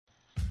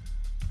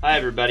Hi,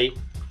 everybody.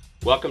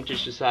 Welcome to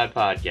Shasai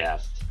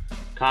Podcasts,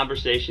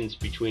 conversations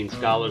between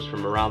scholars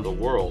from around the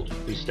world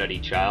who study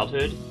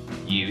childhood,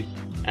 youth,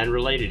 and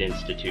related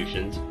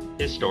institutions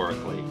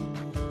historically.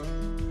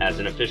 As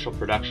an official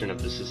production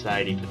of the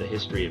Society for the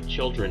History of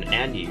Children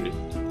and Youth,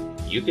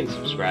 you can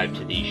subscribe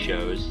to these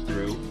shows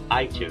through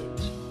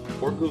iTunes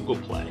or Google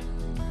Play.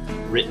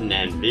 Written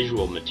and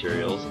visual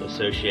materials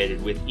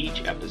associated with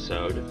each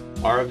episode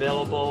are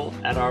available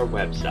at our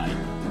website,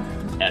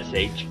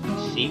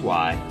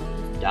 shcy.org.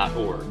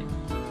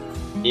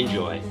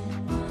 Enjoy.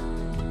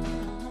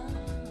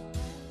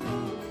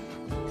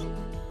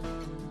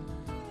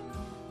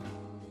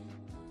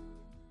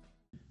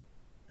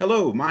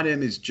 Hello, my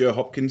name is Joe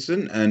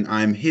Hopkinson and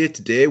I'm here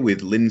today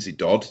with Lindsay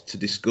Dodd to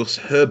discuss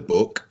her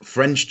book,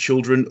 French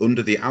Children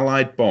Under the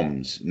Allied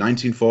Bombs,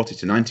 1940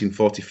 to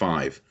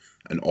 1945,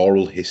 An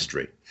Oral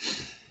History.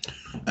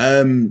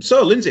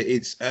 So Lindsay,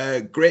 it's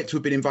great to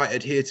have been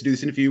invited here to do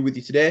this interview with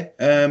you today.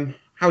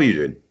 How are you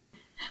doing?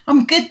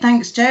 I'm good,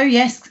 thanks, Joe.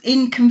 Yes,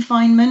 in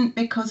confinement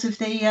because of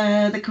the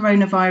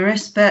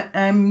coronavirus, but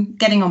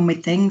getting on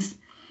with things.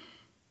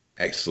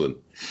 Excellent.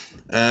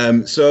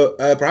 So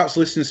perhaps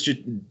listeners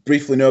should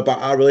briefly know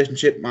about our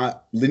relationship.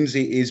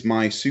 Lindsay is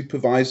my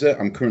supervisor.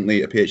 I'm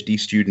currently a PhD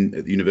student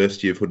at the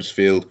University of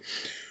Huddersfield,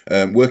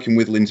 working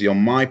with Lindsay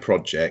on my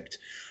project,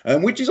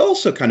 which is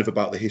also kind of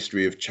about the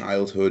history of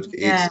childhood.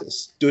 Yeah. It's a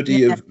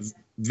study of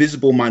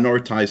visible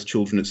minoritized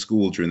children at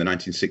school during the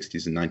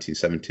 1960s and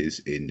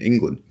 1970s in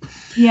England.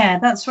 Yeah,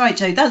 that's right,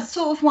 Joe. That's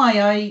sort of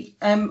why I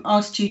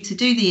asked you to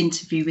do the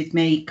interview with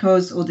me,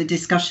 or the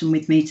discussion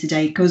with me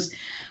today, because,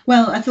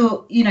 well, I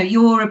thought,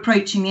 you're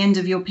approaching the end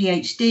of your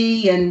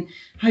PhD and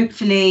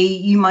hopefully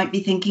you might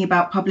be thinking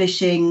about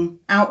publishing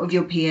out of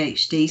your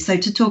PhD. So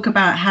to talk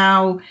about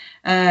how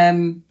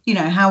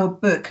a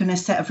book and a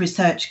set of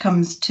research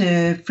comes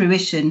to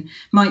fruition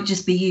might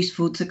just be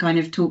useful to kind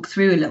of talk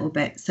through a little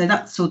bit. So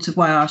that's sort of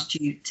why I asked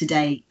you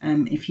today,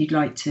 if you'd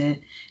like to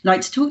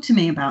talk to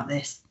me about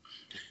this.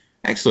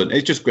 Excellent.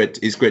 It's just great.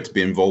 It's great to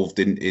be involved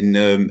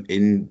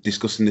in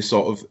discussing this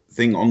sort of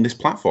thing on this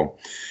platform.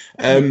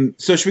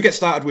 So should we get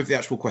started with the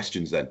actual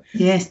questions then?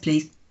 Yes,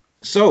 please.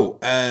 So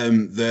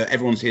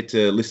everyone's here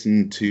to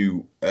listen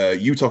to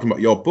you talking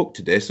about your book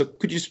today. So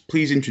could you just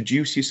please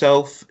introduce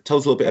yourself, tell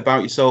us a little bit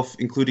about yourself,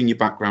 including your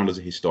background as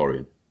a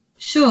historian?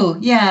 Sure.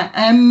 Yeah.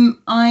 I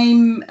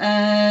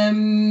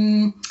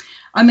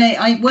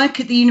work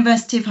at the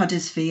University of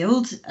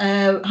Huddersfield.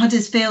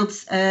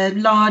 Huddersfield's a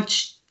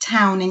large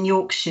town in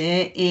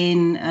Yorkshire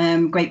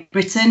in Great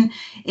Britain.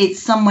 It's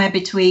somewhere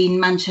between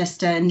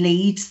Manchester and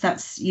Leeds.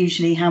 That's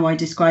usually how I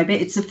describe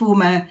it. It's a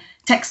former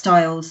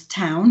textiles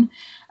town.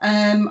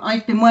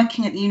 I've been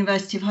working at the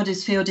University of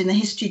Huddersfield in the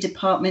history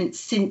department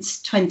since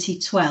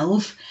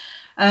 2012.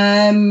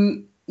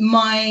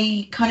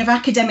 My kind of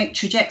academic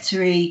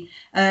trajectory,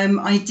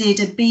 I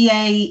did a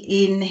BA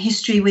in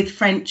history with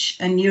French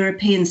and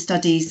European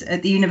studies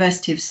at the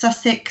University of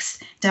Sussex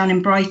down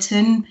in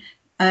Brighton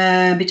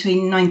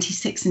between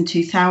 96 and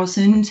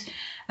 2000.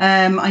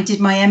 I did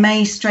my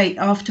MA straight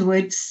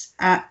afterwards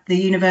at the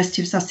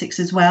University of Sussex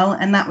as well,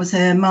 and that was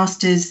a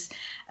master's.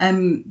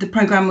 The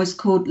programme was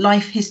called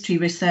Life History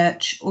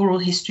Research, Oral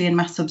History and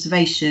Mass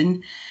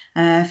Observation.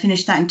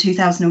 Finished that in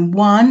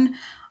 2001.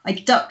 I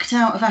ducked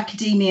out of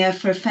academia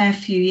for a fair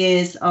few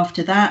years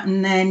after that,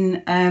 and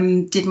then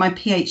did my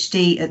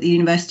PhD at the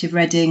University of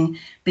Reading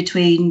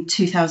between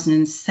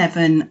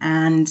 2007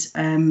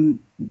 and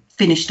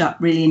finished up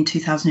really in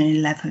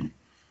 2011.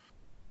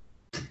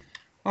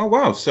 Oh,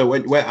 wow. So I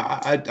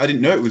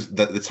didn't know it was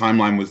that the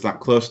timeline was that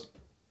close.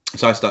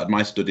 So I started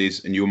my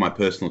studies and you were my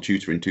personal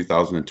tutor in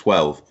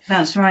 2012.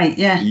 That's right.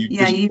 Yeah.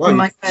 You were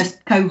my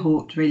first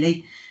cohort,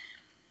 really.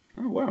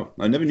 Oh, wow.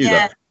 I never knew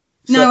that.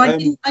 So, no,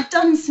 I've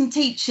done some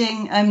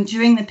teaching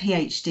during the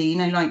PhD,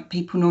 like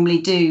people normally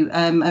do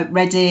at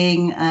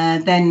Reading,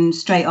 then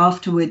straight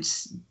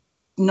afterwards,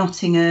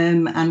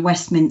 Nottingham and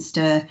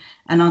Westminster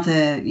and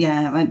other.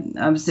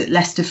 I was at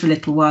Leicester for a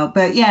little while.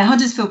 But yeah,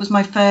 Huddersfield was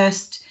my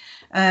first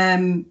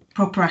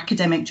proper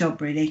academic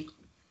job, really.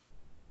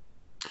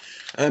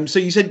 So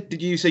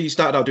did you say you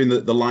started out doing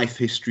the life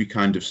history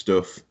kind of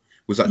stuff?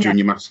 Was that during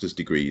your master's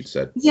degree, you'd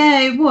said?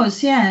 Yeah, it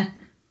was, yeah.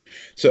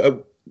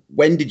 So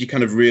when did you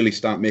kind of really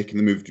start making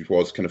the move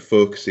towards kind of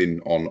focusing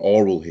on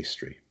oral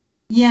history?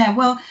 Yeah,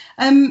 well,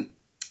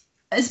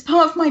 as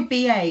part of my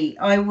BA,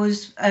 I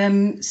was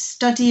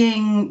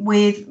studying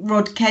with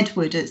Rod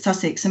Kedwood at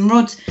Sussex, and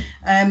Rod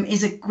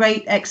is a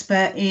great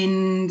expert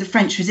in the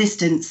French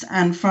resistance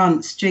and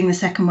France during the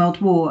Second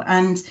World War.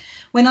 And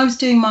when I was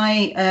doing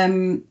my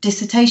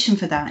dissertation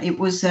for that, it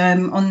was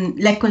on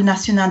l'École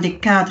nationale des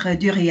cadres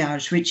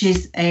d'Uriage, which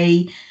is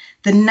the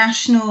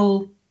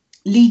national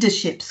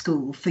leadership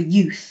school for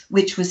youth,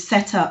 which was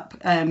set up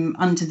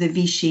under the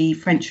Vichy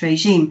French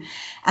regime.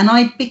 And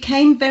I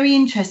became very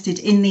interested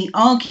in the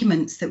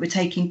arguments that were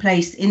taking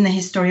place in the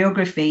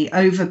historiography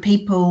over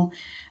people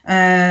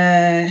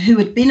who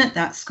had been at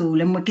that school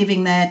and were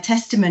giving their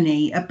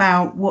testimony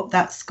about what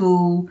that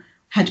school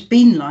had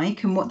been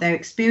like and what their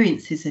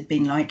experiences had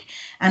been like,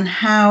 and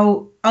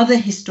how other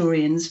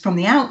historians from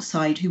the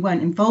outside who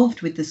weren't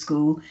involved with the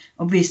school,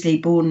 obviously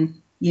born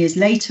years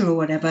later or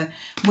whatever,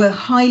 were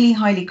highly,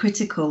 highly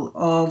critical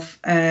of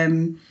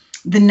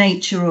the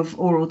nature of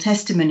oral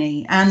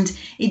testimony. And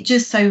it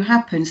just so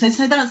happened.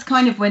 So that's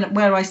kind of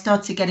where I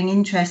started getting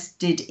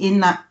interested in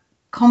that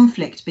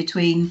conflict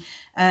between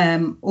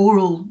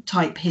oral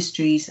type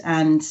histories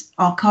and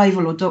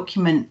archival or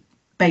document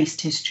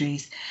based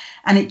histories.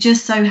 And it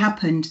just so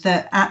happened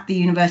that at the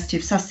University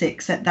of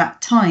Sussex at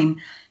that time,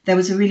 there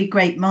was a really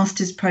great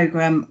master's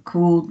programme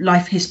called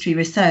Life History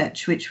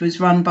Research, which was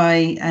run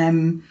by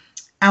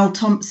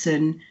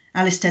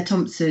Alistair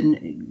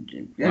Thompson,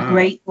 a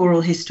great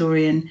oral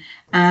historian,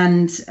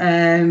 and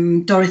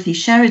Dorothy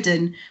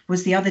Sheridan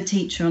was the other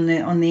teacher on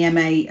the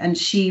MA, and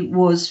she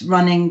was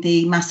running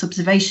the Mass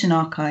Observation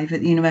Archive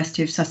at the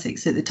University of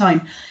Sussex at the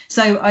time.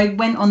 So I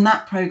went on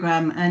that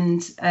programme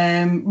and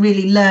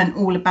really learned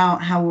all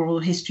about how oral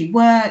history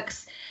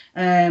works,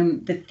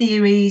 the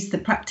theories, the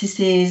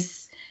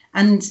practices,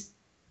 and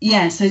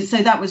yeah, so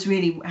that was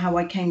really how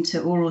I came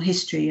to oral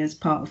history as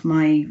part of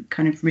my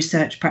kind of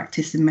research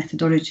practice and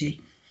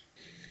methodology.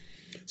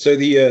 So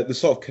the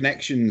sort of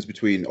connections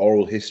between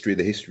oral history,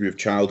 the history of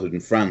childhood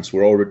and France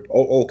were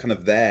all kind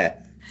of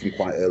there from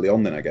quite early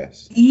on then, I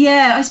guess.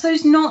 Yeah, I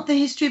suppose not the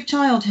history of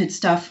childhood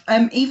stuff.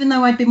 Even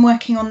though I'd been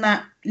working on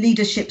that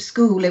leadership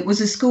school, it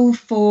was a school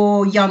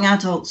for young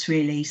adults,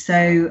 really.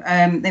 So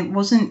it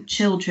wasn't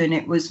children,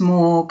 it was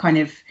more kind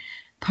of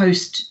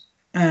post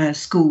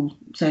school,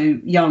 so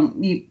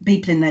young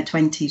people in their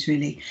 20s,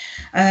 really.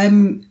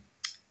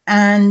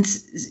 And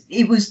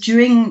it was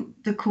during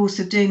the course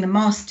of doing the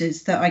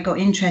masters that I got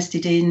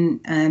interested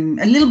in,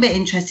 a little bit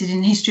interested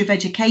in history of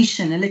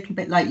education, a little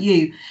bit like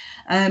you,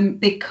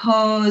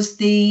 because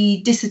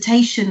the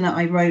dissertation that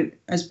I wrote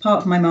as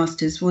part of my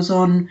masters was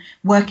on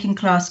working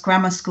class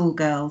grammar school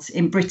girls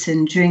in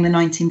Britain during the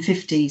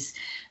 1950s,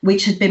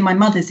 which had been my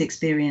mother's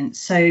experience.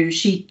 So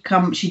she'd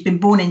been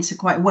born into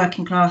quite a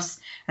working class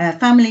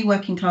family,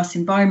 working class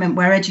environment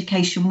where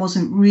education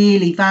wasn't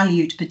really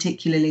valued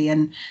particularly.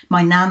 And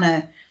my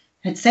nana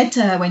had said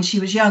to her when she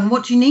was young,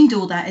 "What do you need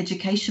all that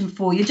education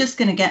for? You're just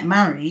going to get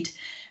married."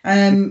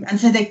 And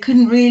so they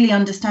couldn't really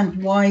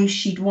understand why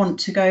she'd want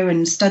to go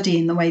and study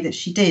in the way that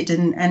she did.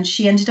 And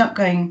she ended up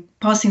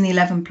passing the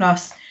 11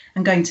 plus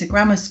and going to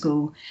grammar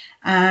school.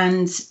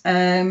 And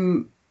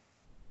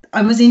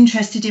I was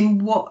interested in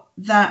what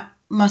that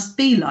must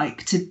be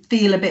like, to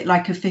feel a bit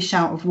like a fish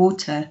out of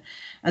water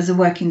as a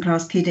working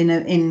class kid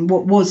in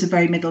what was a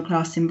very middle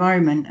class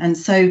environment. And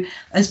so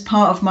as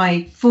part of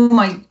my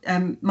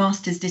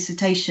master's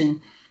dissertation,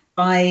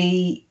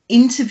 I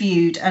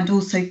interviewed and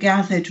also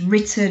gathered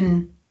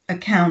written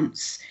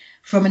accounts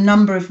from a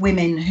number of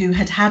women who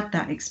had had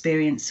that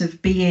experience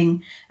of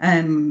being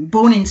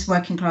born into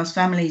working class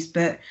families,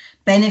 but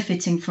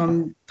benefiting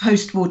from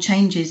post-war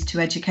changes to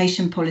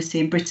education policy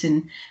in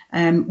Britain,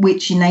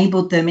 which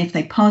enabled them, if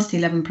they passed the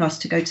 11 plus,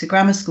 to go to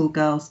grammar school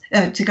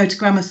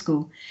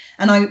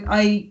And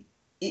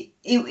it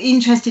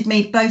interested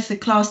me, both the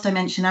class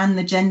dimension and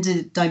the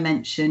gender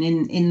dimension,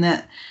 in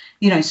that,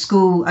 you know,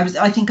 school.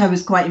 I think I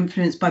was quite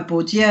influenced by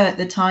Bourdieu at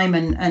the time,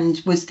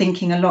 and was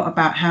thinking a lot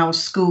about how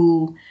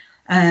school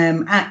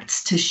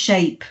acts to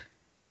shape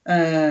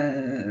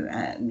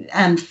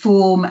and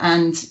form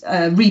and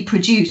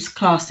reproduce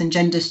class and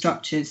gender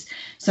structures.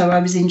 So I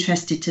was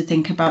interested to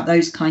think about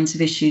those kinds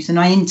of issues, and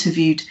I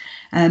interviewed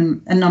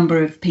a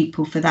number of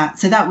people for that.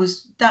 So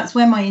that's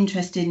where my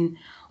interest in,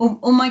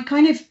 or my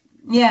kind of,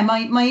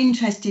 my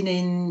interest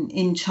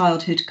in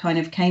childhood kind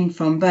of came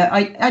from. But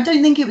I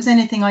don't think it was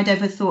anything I'd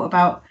ever thought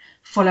about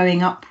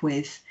following up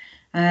with.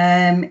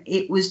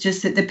 It was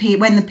just that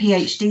when the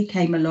PhD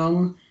came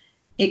along,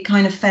 it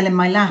kind of fell in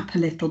my lap a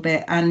little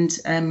bit, and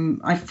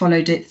I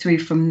followed it through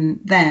from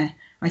there,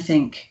 I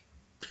think.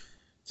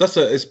 So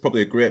it's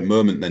probably a great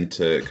moment then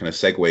to kind of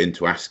segue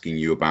into asking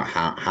you about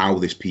how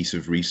this piece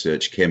of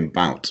research came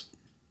about.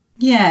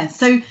 Yeah,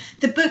 so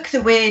the book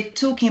that we're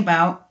talking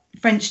about,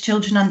 French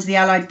Children Under the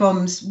Allied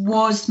Bombs,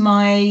 was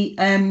my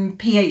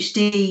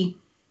PhD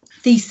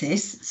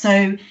thesis.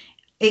 So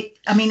it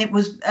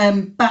was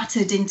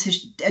battered into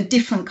a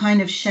different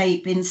kind of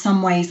shape in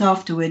some ways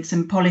afterwards,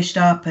 and polished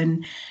up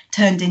and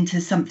turned into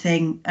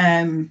something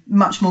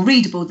much more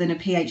readable than a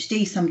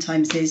PhD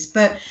sometimes is.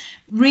 But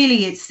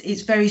really,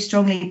 it's very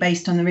strongly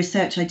based on the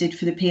research I did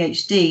for the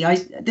PhD.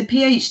 The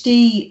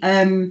PhD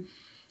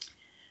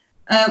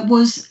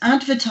was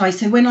advertised.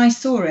 So when I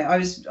saw it, I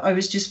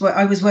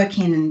was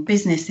working in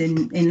business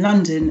in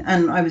London,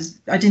 and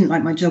I didn't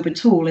like my job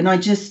at all. And I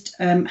just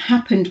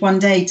happened one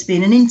day to be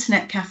in an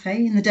internet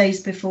cafe in the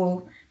days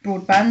before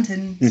broadband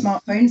and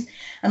smartphones,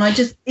 and I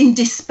just in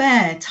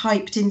despair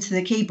typed into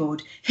the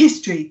keyboard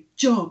history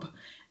job,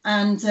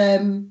 and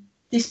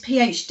this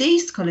PhD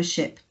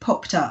scholarship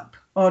popped up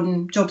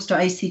on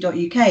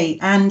jobs.ac.uk,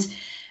 and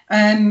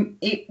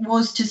it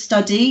was to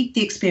study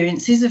the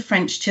experiences of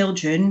French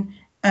children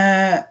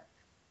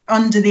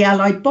under the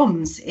Allied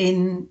bombs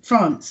in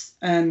France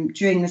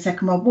during the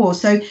Second World War.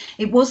 So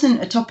it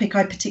wasn't a topic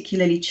I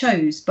particularly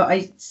chose, but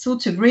I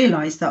sort of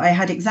realised that I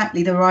had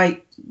exactly the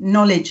right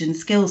knowledge and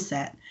skill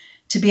set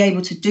to be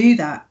able to do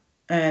that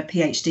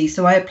PhD.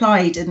 So I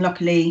applied, and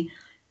luckily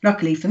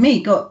for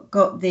me, got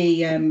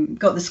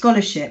the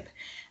scholarship,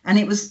 and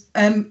it was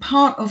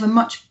part of a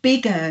much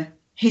bigger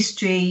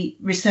history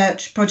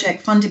research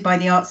project funded by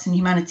the Arts and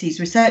Humanities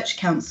Research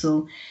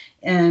Council,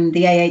 the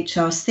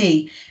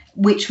AHRC,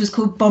 which was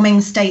called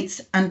Bombing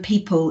States and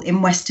People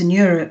in Western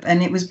Europe.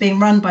 And it was being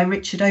run by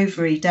Richard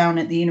Overy down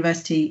at the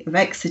University of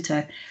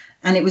Exeter.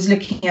 And it was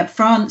looking at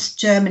France,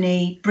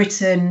 Germany,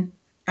 Britain,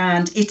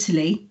 and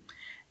Italy,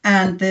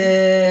 and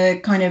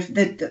the kind of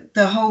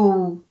the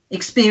whole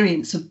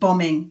experience of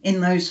bombing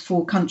in those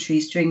four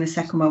countries during the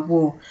Second World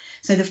War.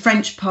 So the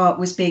French part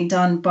was being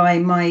done by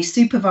my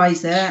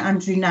supervisor,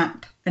 Andrew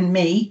Knapp, and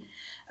me.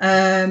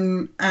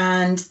 And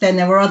then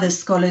there were other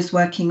scholars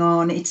working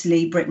on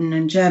Italy, Britain,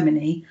 and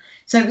Germany.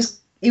 So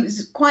it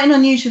was quite an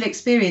unusual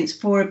experience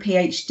for a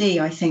PhD,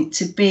 I think,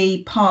 to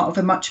be part of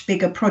a much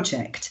bigger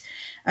project.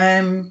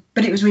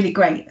 But it was really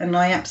great, and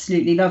I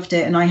absolutely loved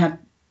it, and I had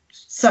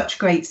such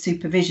great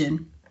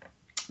supervision.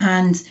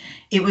 And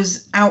it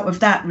was out of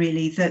that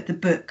really that the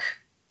book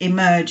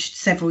emerged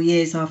several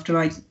years after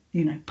I,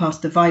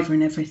 passed the Viva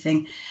and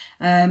everything.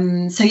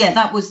 So yeah,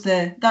 that was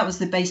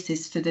the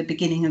basis for the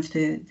beginning of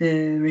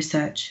the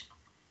research.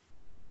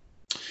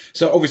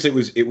 So obviously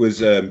it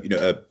was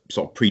a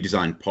sort of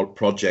pre-designed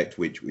project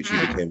which you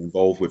became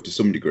involved with to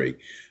some degree,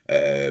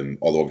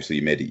 although obviously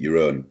you made it your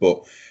own.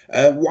 But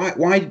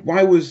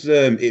why was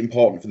it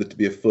important for there to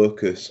be a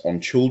focus on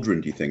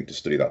children, do you think, to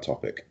study that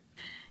topic?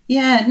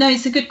 Yeah, no,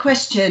 it's a good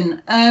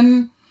question.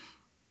 I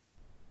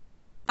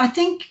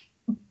think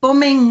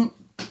bombing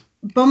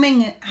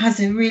has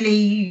a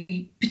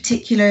really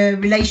particular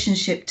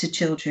relationship to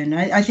children.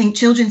 I think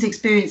children's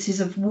experiences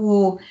of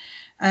war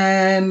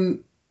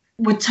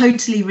were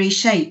totally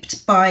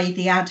reshaped by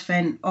the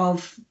advent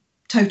of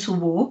total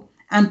war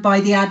and by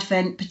the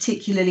advent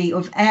particularly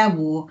of air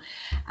war.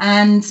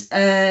 And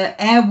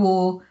air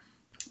war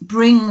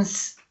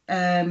brings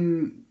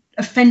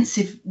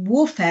offensive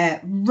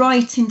warfare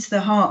right into the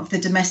heart of the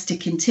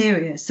domestic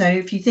interior. So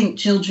if you think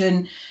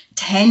children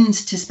tend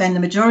to spend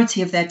the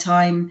majority of their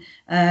time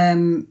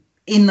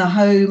in the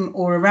home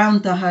or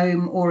around the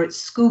home or at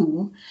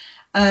school,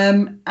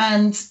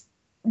 and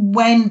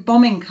when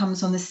bombing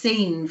comes on the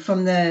scene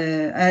from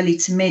the early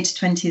to mid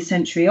 20th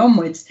century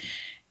onwards,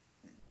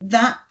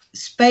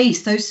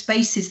 those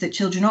spaces that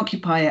children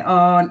occupy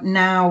are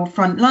now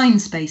frontline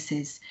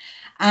spaces.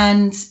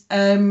 And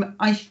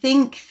I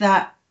think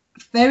that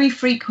very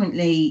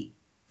frequently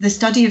the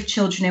study of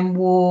children in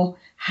war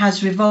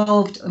has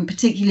revolved, and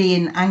particularly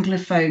in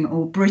Anglophone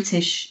or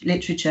British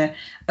literature,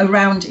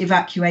 around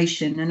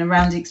evacuation and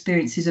around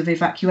experiences of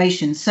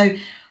evacuation. So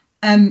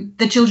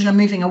the children are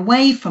moving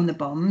away from the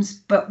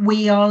bombs, but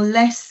we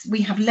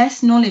have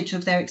less knowledge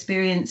of their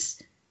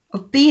experience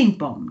of being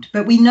bombed.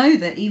 But we know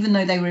that even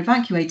though they were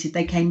evacuated,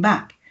 they came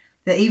back.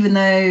 That even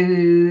though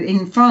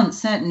in France,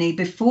 certainly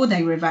before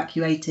they were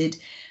evacuated,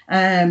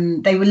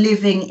 they were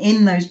living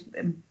in those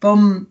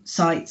bomb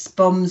sites,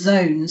 bomb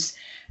zones,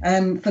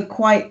 for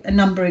quite a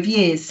number of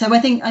years. So I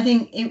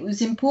think it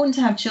was important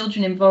to have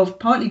children involved,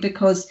 partly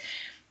because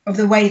of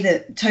the way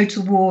that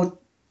total war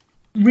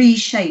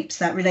reshapes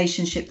that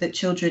relationship that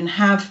children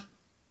have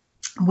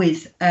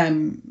with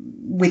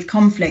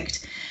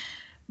conflict,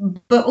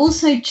 but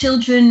also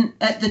children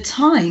at the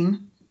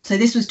time. So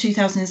this was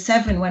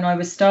 2007 when I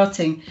was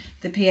starting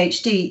the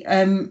PhD.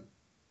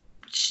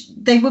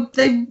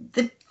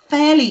 They're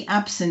fairly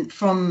absent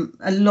from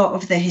a lot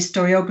of the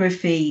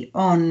historiography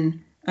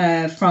on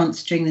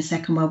France during the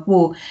Second World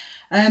War.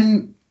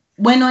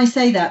 When I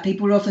say that,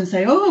 people often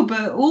say, oh,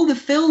 but all the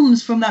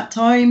films from that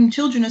time,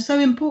 children are so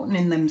important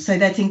in them. So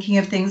they're thinking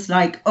of things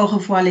like Au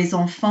revoir les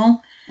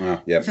enfants,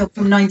 film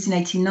from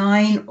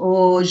 1989,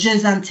 or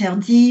Jeux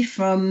interdits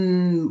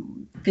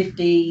from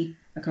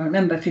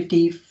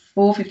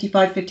 54,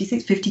 55,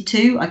 56,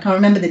 52. I can't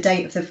remember the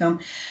date of the film.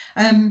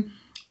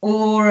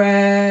 Or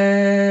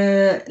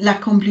La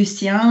Combe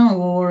Lucien,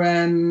 or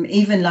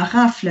even La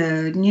Rafle,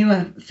 a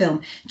newer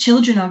film.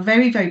 Children are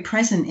very, very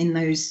present in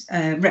those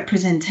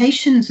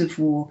representations of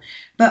war.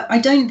 But I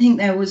don't think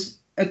there was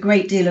a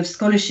great deal of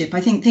scholarship. I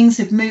think things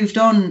have moved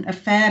on a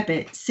fair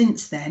bit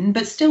since then,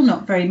 but still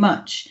not very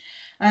much.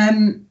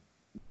 There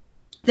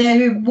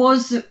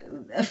was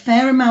a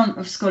fair amount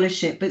of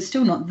scholarship, but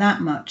still not that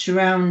much,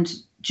 around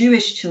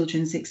Jewish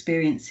children's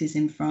experiences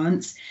in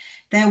France.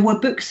 There were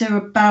books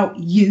about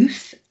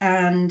youth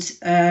and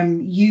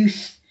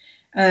youth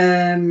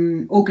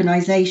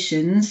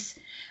organisations,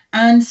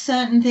 and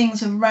certain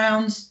things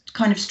around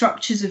kind of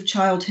structures of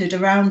childhood,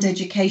 around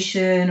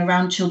education,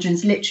 around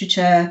children's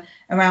literature,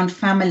 around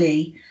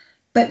family,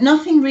 but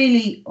nothing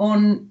really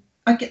on.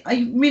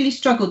 I really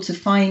struggled to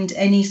find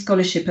any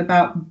scholarship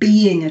about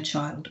being a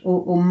child,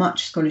 or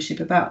much scholarship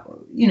about,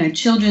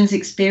 children's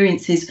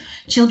experiences,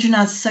 children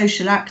as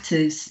social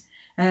actors.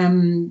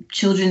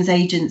 children's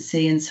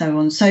agency and so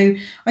on. So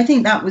I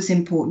think that was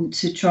important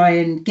to try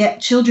and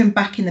get children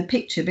back in the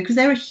picture, because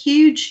they're a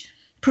huge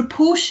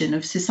proportion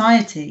of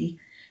society.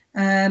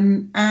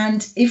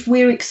 And if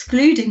we're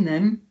excluding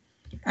them,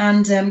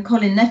 and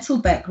Colin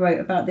Nettlebeck wrote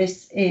about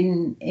this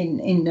in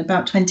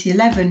about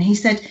 2011, he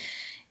said,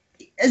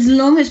 as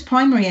long as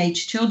primary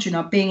age children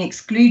are being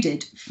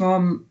excluded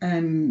from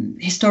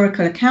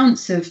historical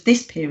accounts of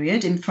this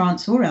period in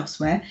France or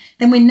elsewhere,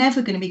 then we're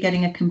never going to be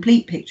getting a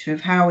complete picture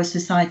of how a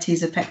society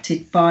is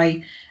affected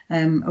by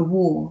a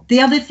war. The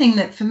other thing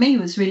that for me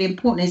was really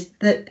important is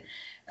that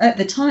at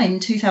the time,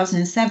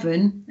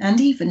 2007,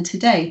 and even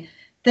today,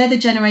 they're the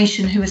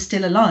generation who are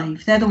still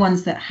alive. They're the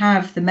ones that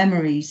have the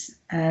memories.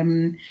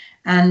 And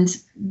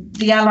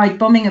the Allied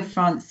bombing of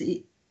France,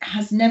 it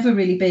has never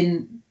really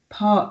been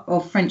part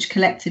of French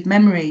collective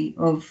memory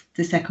of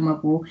the Second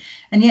World War,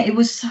 and yet it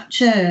was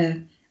such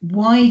a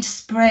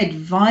widespread,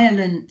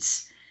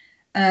 violent,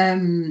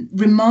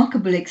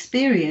 remarkable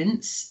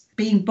experience,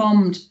 being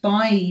bombed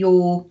by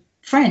your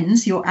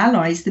friends, your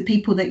allies, the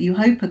people that you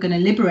hope are going to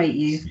liberate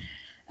you,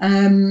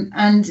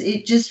 and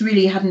it just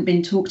really hadn't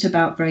been talked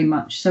about very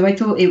much. So I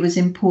thought it was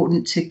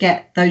important to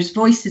get those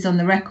voices on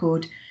the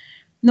record,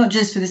 not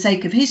just for the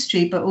sake of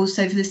history, but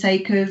also for the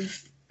sake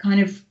of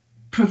kind of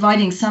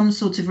providing some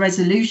sort of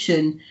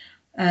resolution,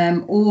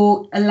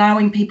 or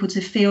allowing people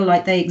to feel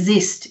like they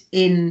exist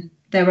in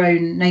their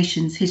own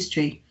nation's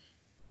history.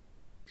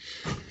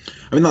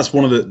 I mean, that's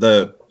one of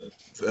the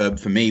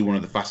for me, one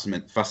of the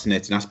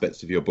fascinating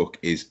aspects of your book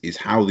is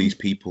how these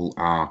people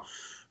are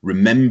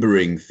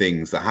remembering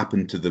things that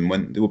happened to them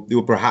when they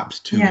were perhaps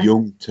too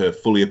young to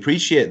fully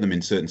appreciate them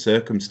in certain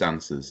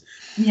circumstances,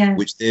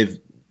 which they've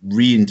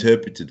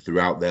reinterpreted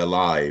throughout their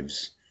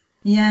lives.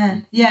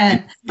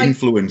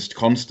 Influenced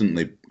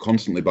constantly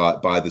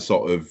by the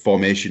sort of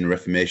formation and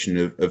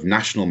reformation of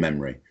national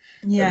memory,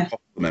 popular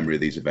memory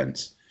of these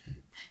events.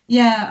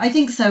 I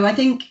think so. I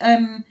think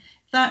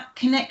that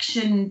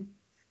connection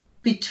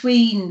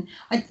between,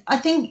 I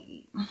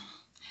think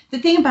the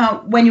thing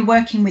about when you're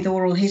working with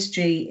oral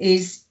history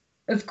is,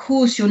 of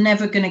course, you're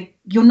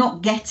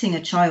not getting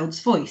a child's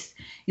voice.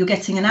 You're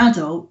getting an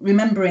adult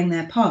remembering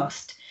their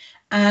past,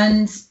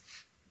 and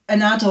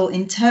an adult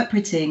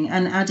interpreting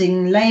and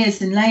adding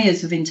layers and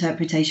layers of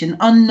interpretation,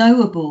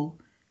 unknowable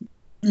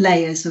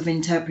layers of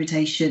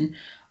interpretation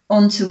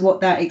onto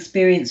what that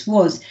experience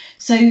was.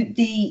 So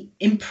the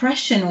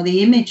impression or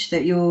the image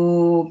that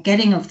you're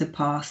getting of the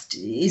past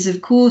is,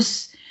 of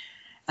course,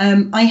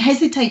 I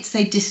hesitate to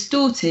say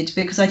distorted,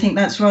 because I think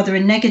that's rather a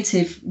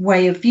negative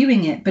way of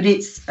viewing it, but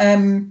it's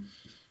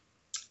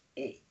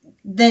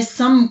there's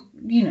some,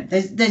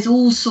 there's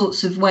all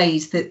sorts of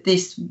ways that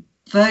this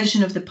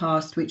version of the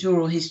past which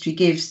oral history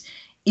gives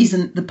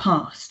isn't the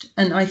past,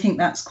 and I think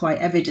that's quite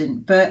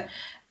evident. But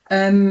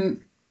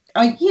definitely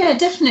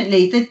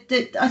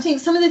I think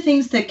some of the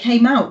things that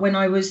came out when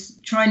I was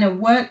trying to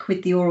work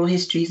with the oral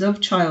histories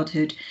of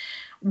childhood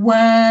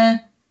were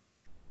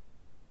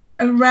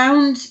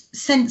around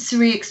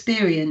sensory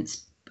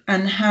experience,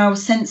 and how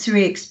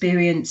sensory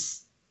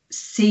experience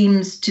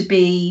seems to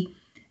be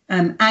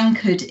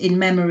anchored in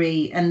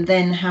memory, and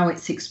then how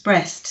it's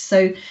expressed.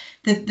 So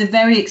the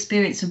very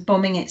experience of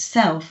bombing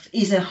itself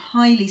is a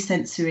highly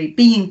sensory,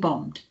 being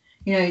bombed,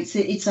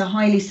 it's a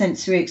highly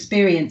sensory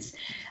experience.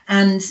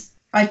 And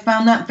I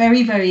found that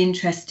very, very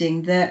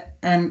interesting, that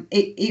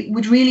it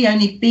would really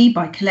only be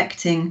by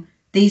collecting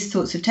these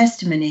sorts of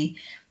testimony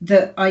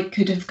that I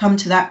could have come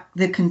to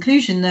the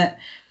conclusion that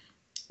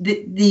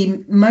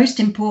the most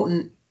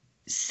important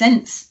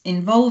sense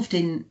involved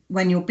in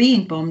when you're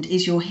being bombed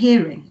is your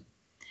hearing.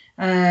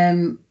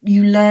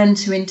 You learn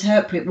to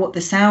interpret what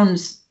the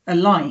sounds are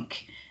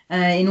like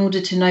in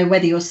order to know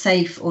whether you're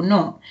safe or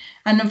not.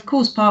 And of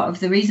course, part of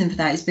the reason for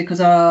that is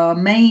because our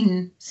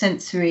main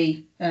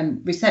sensory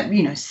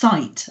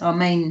sight, our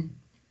main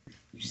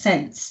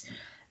sense,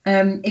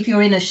 if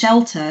you're in a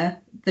shelter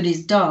that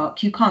is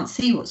dark, you can't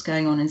see what's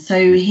going on, and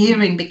so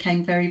hearing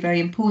became very, very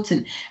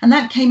important. And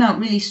that came out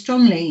really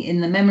strongly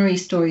in the memory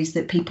stories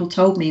that people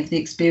told me of the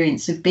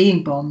experience of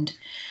being bombed.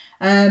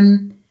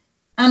 And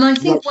I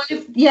think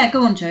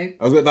go on, Joe.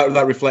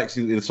 That reflects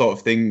the sort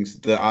of things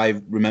that I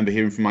remember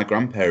hearing from my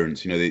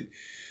grandparents.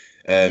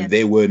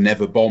 They were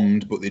never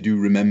bombed, but they do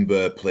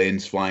remember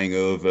planes flying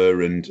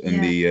over and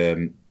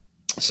the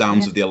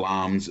sounds of the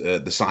alarms,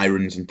 the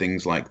sirens and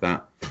things like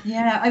that.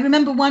 I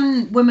remember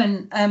one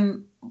woman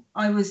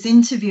I was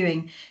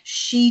interviewing,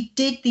 she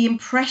did the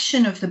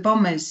impression of the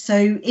bombers.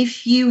 So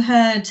if you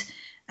heard,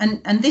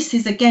 and this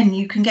is, again,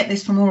 you can get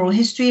this from oral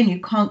history and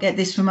you can't get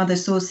this from other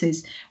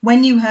sources.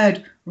 When you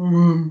heard, you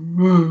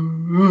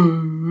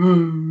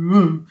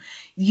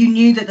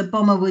knew that the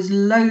bomber was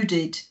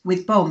loaded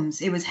with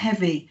bombs. It was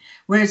heavy.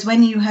 Whereas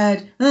when you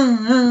heard,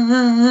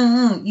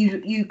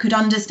 you could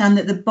understand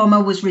that the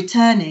bomber was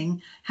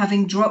returning,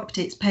 having dropped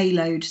its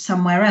payload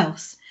somewhere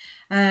else.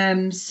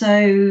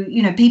 So,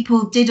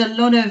 people did a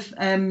lot of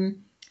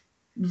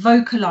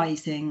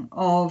vocalizing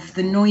of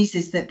the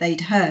noises that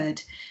they'd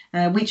heard,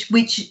 which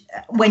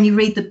when you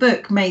read the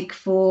book make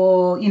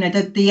for, you know,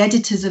 the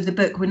editors of the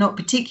book were not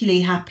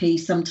particularly happy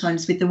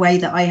sometimes with the way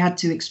that I had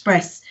to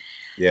express.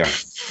 Yeah.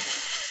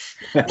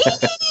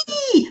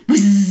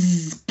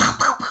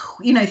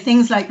 You know,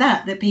 things like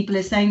that people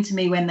are saying to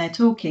me when they're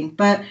talking.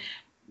 But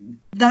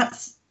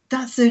that's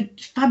a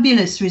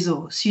fabulous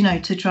resource, you know,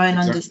 to try and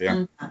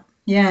understand that.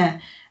 Yeah.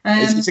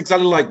 It's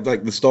exactly like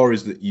the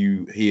stories that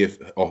you hear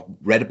or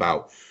read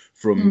about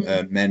from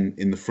men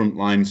in the front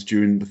lines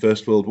during the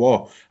First World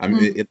War. I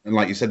mean, and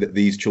like you said, that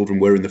these children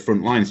were in the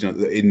front lines. You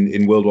know,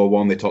 in World War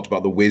One, they talked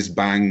about the whiz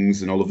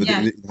bangs and all of the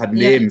they had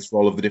names for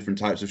all of the different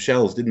types of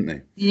shells, didn't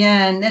they?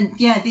 Yeah, and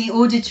the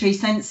auditory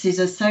senses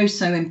are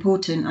so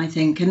important, I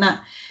think, and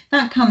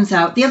that comes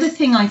out. The other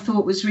thing I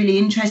thought was really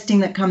interesting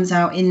that comes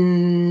out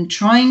in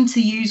trying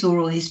to use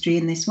oral history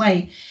in this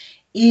way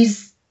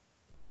is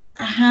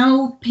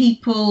how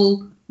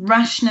people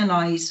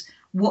rationalize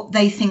what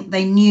they think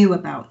they knew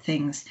about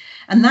things.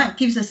 And that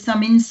gives us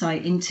some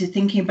insight into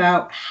thinking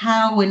about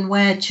how and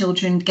where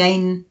children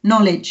gain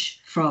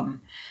knowledge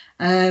from.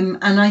 And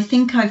I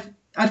think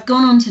I've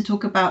gone on to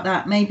talk about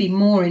that maybe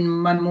more in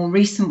my more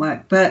recent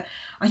work. But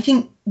I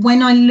think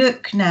when I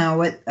look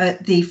now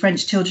at the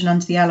French Children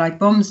Under the Allied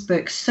Bombs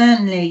book,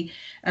 certainly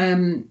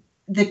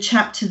the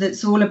chapter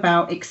that's all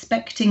about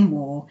expecting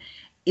war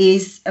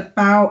is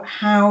about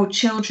how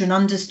children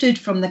understood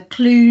from the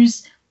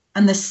clues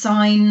and the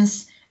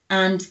signs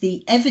and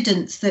the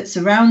evidence that's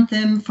around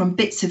them from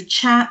bits of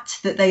chat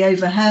that they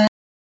overheard,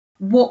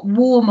 what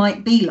war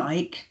might be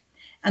like,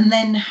 and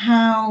then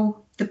how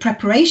the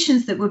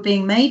preparations that were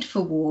being made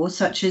for war,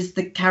 such as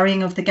the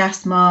carrying of the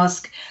gas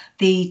mask,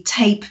 the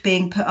tape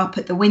being put up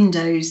at the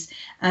windows,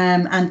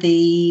 and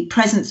the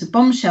presence of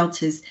bomb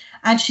shelters,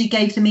 actually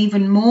gave them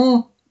even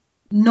more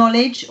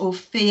knowledge or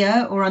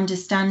fear or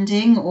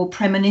understanding or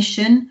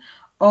premonition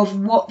of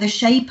what the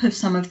shape of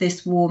some of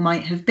this war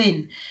might have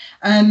been,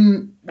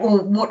 or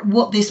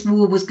what this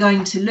war was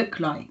going to look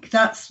like.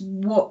 That's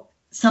what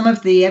some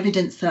of the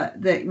evidence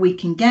that we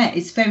can get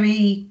is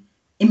very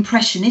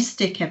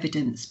impressionistic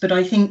evidence, but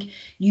I think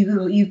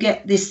you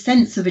get this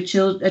sense of a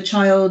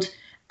child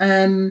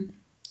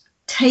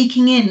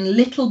taking in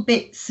little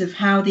bits of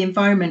how the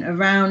environment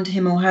around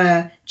him or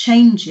her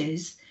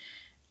changes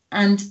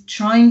and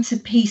trying to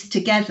piece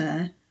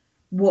together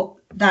what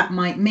that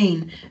might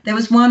mean. There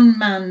was one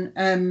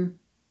man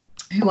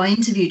who I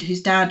interviewed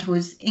whose dad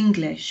was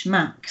English,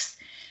 Max,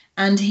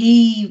 and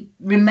he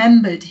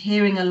remembered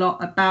hearing a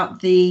lot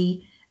about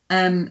the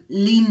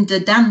Linie de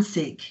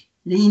Danzig,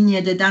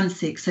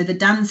 so the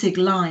Danzig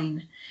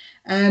line.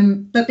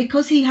 But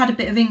because he had a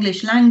bit of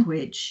English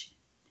language,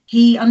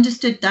 he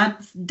understood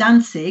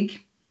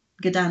Danzig,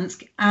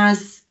 Gdansk,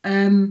 as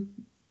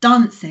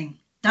dancing.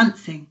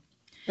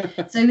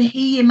 So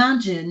he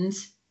imagined,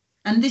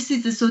 and this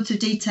is the sort of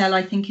detail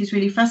I think is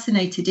really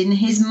fascinating. In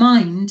his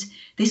mind,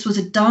 this was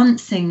a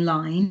dancing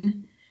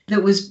line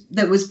that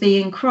was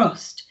being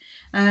crossed.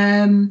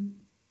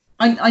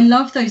 I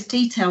love those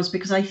details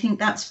because I think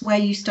that's where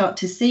you start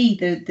to see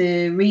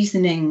the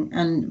reasoning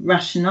and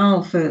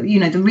rationale for, you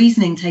know, the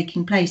reasoning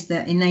taking place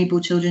that enable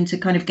children to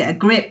kind of get a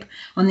grip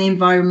on the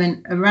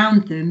environment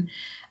around them.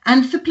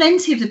 And for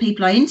plenty of the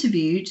people I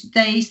interviewed,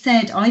 they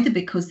said either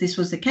because this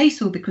was the case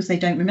or because they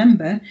don't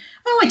remember,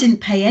 I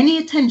didn't pay any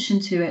attention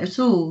to it at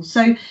all.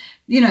 So,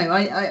 you know,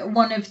 I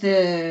one of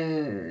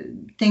the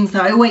things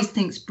that I always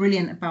think is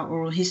brilliant about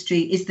oral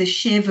history is the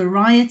sheer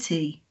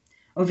variety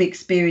of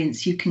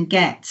experience you can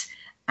get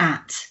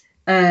at,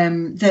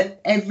 that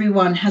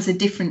everyone has a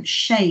different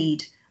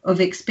shade of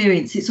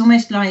experience. It's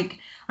almost like,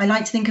 I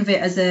like to think of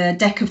it as a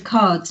deck of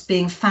cards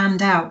being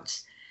fanned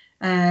out.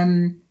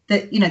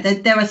 That, you know,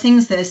 there are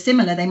things that are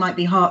similar. They might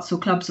be hearts or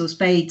clubs or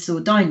spades or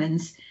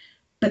diamonds,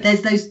 but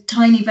there's those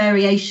tiny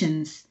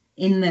variations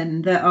in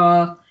them that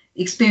are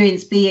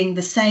experienced being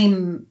the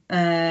same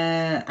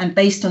and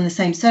based on the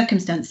same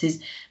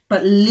circumstances,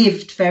 but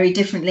lived very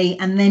differently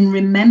and then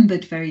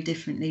remembered very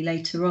differently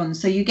later on.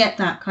 So you get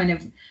that kind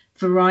of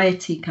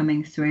variety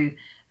coming through,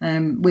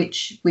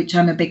 which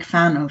I'm a big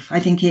fan of.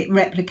 I think it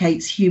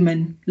replicates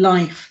human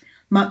life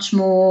much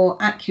more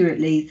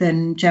accurately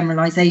than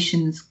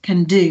generalizations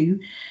can do.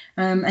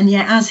 And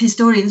yet, as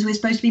historians, we're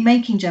supposed to be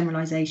making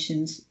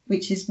generalizations,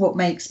 which is what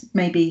makes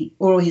maybe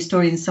oral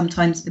historians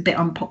sometimes a bit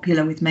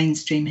unpopular with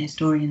mainstream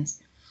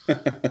historians.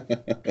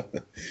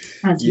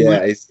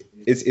 Yeah,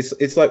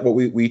 it's like what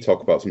we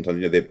talk about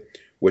sometimes. You know,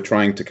 we're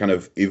trying to kind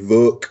of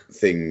evoke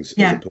things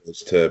as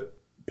opposed to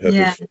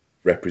purposefully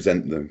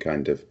represent them,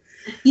 kind of.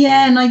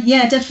 Yeah, and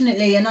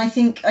definitely. And I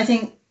think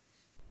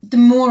the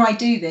more I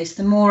do this,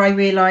 the more I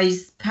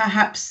realise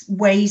perhaps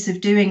ways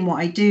of doing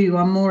what I do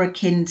are more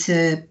akin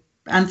to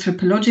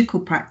anthropological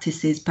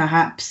practices,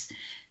 perhaps,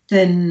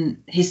 than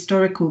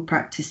historical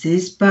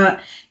practices.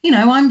 But, you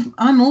know,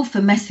 I'm all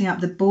for messing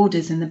up the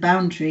borders and the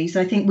boundaries.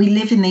 I think we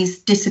live in these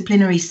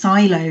disciplinary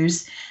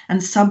silos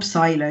and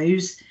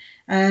sub-silos,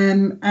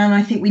 and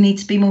I think we need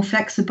to be more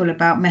flexible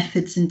about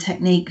methods and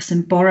techniques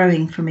and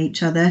borrowing from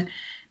each other.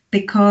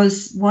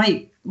 because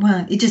why?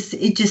 Well, it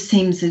just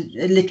seems a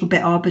little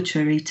bit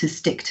arbitrary to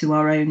stick to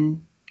our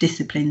own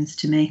disciplines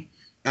to me.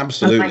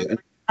 Absolutely.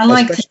 I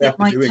like to especially dip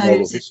after my doing toes oral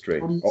in history.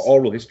 ponds.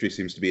 Oral history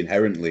seems to be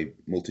inherently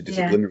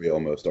multidisciplinary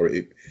almost, or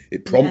it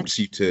prompts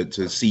you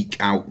to seek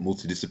out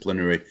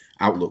multidisciplinary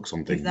outlooks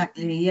on things.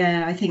 Exactly.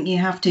 Yeah, I think you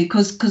have to,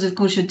 because of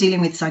course you're dealing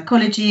with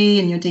psychology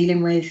and you're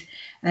dealing with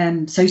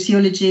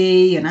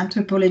sociology and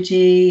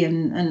anthropology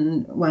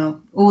and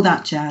well, all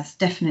that jazz.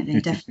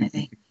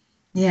 Definitely.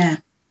 Yeah.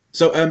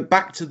 So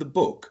back to the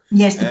book.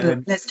 Yes, the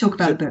book. Let's talk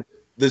about the book.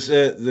 It's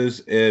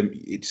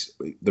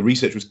the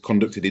research was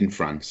conducted in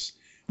France.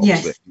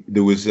 Obviously, yes.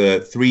 There was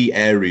 3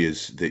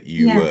 areas that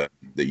you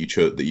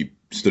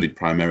studied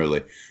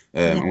primarily.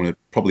 I'm going to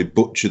probably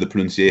butcher the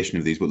pronunciation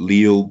of these, but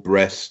Lille,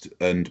 Brest,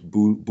 and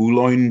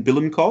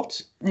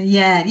Boulogne-Billancourt.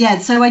 Yeah.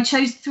 So I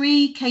chose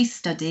 3 case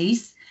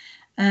studies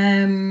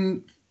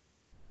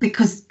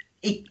because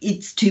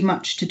it's too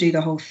much to do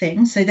the whole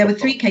thing. So there were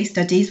 3 case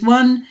studies.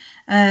 One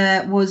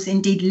was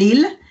indeed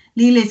Lille.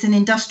 Lille is an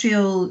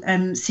industrial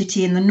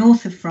city in the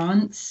north of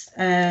France,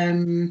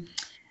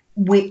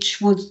 which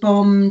was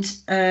bombed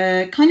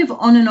kind of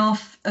on and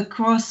off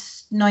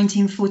across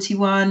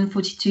 1941,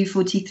 42,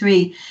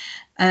 43,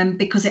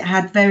 because it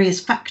had various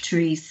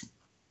factories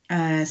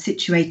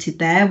situated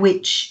there,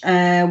 which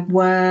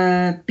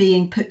were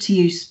being put to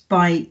use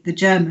by the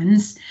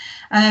Germans.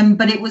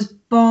 But it was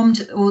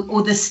bombed,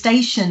 or the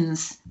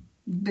stations,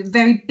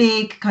 very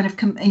big kind of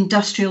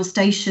industrial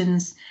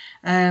stations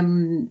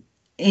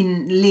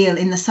in Lille,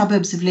 in the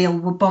suburbs of Lille,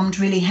 were bombed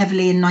really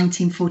heavily in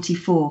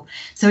 1944.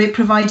 So it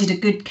provided a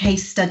good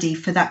case study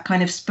for that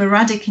kind of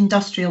sporadic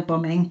industrial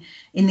bombing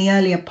in the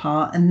earlier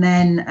part, and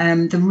then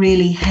the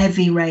really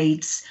heavy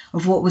raids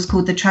of what was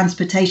called the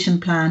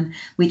Transportation Plan,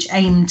 which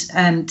aimed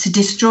to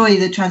destroy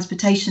the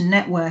transportation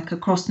network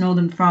across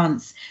northern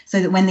France, so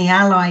that when the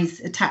Allies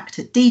attacked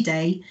at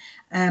D-Day,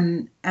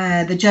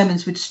 the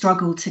Germans would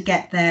struggle to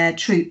get their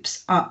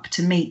troops up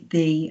to meet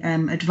the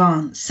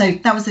advance. So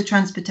that was the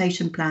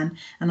transportation plan,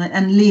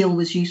 and Lille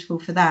was useful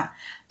for that.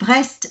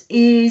 Brest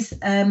is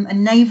a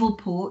naval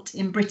port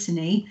in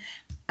Brittany,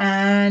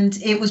 and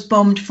it was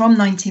bombed from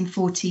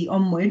 1940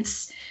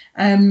 onwards.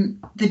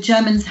 The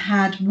Germans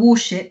had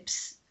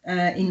warships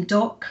in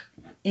dock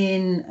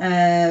in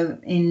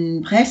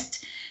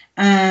Brest,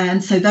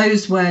 and so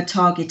those were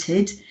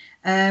targeted.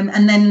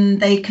 And then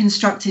they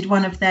constructed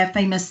one of their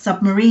famous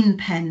submarine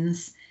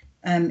pens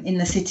in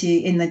the city,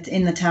 in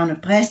the town of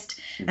Brest.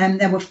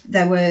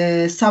 There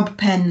were sub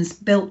pens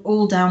built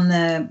all down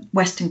the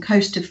western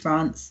coast of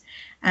France,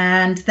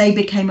 and they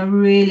became a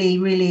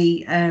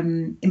really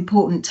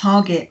important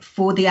target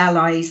for the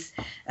Allies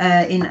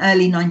in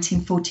early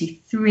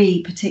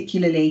 1943,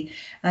 particularly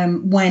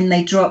when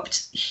they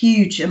dropped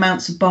huge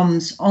amounts of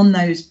bombs on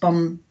those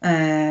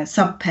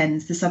sub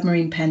pens, the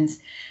submarine pens.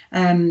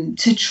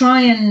 To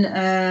try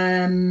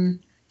and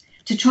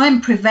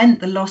prevent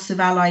the loss of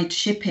Allied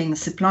shipping,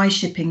 supply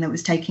shipping that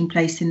was taking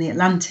place in the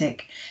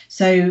Atlantic.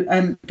 So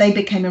they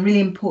became a really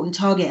important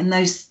target, and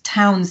those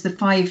towns, the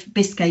 5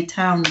 Biscay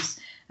towns,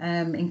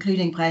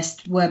 including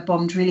Brest, were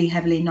bombed really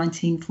heavily in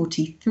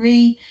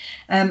 1943,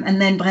 and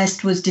then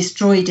Brest was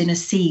destroyed in a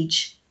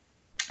siege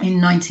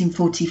in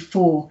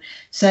 1944.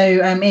 So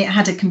it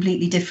had a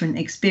completely different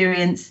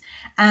experience.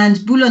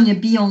 And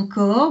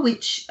Boulogne-Billancourt,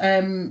 which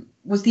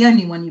was the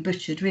only one you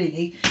butchered,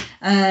 really.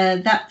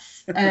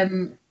 That's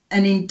an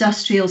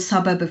industrial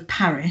suburb of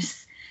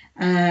Paris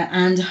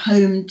and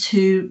home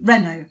to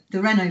Renault, the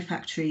Renault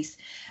factories.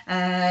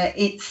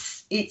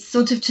 It's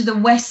sort of to the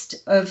west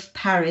of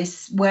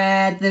Paris,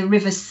 where the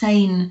River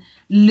Seine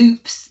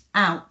loops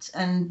out,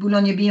 and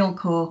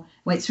Boulogne-Billancourt,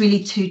 where it's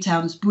really 2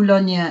 towns,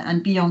 Boulogne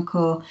and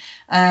Billancourt,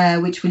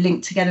 which were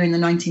linked together in the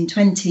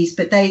 1920s.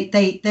 But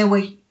there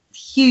were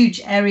huge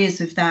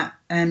areas of that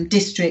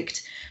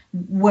district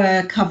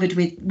were covered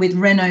with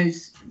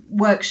Renault's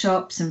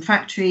workshops and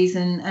factories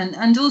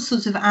and all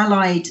sorts of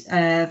allied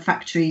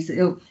factories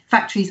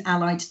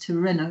allied to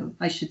Renault,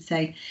 I should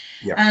say.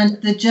 Yeah. And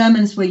the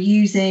Germans were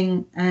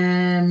using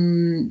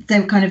they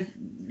were kind of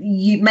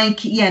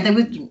they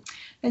would,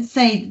 let's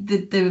say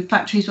the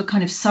factories were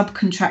kind of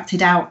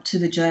subcontracted out to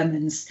the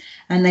Germans,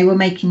 and they were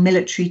making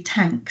military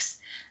tanks,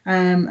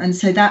 and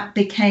so that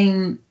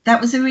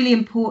was a really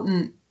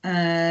important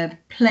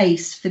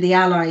place for the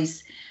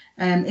Allies.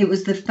 It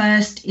was the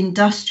first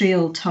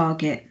industrial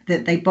target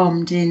that they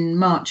bombed in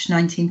March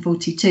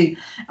 1942.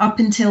 Up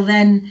until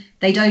then,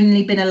 they'd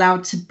only been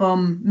allowed to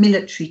bomb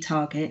military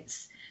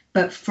targets.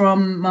 But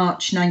from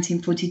March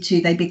 1942,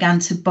 they began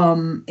to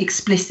bomb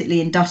explicitly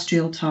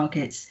industrial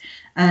targets.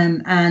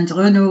 And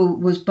Renault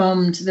was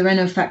bombed, the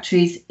Renault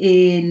factories,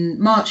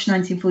 in March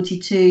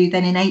 1942,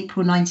 then in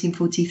April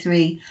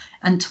 1943,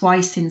 and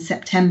twice in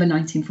September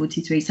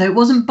 1943. So it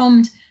wasn't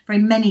bombed very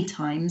many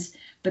times,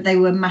 but they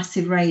were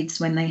massive raids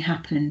when they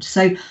happened.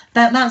 So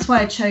that's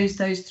why I chose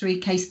those 3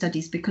 case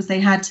studies, because they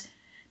had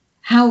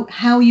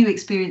how you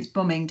experienced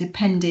bombing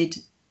depended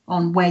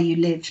on where you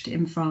lived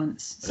in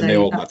France. So and they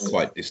all had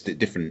quite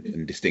different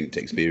and distinct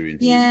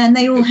experiences. Yeah, and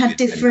they all had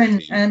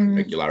different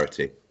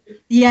regularity.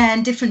 Yeah,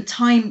 and different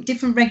time,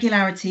 different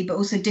regularity, but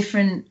also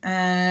different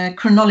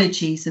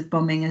chronologies of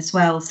bombing as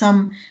well.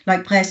 Some,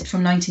 like Brest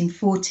from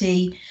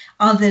 1940,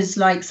 others,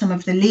 like some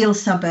of the Lille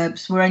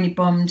suburbs, were only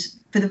bombed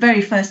for the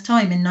very first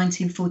time in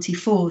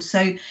 1944.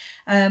 So,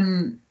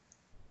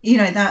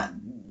 that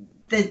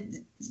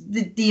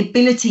the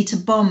ability to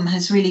bomb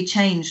has really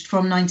changed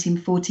from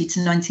 1940 to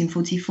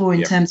 1944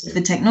 in terms of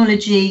the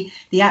technology,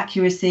 the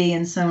accuracy,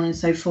 and so on and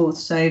so forth.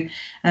 So,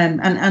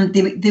 and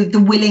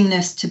the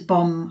willingness to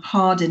bomb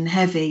hard and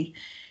heavy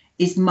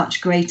is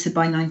much greater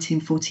by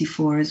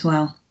 1944 as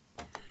well.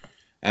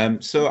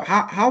 So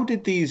how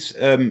did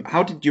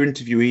your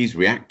interviewees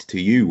react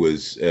to you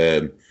as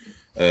a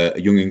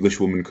young English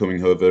woman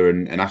coming over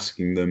and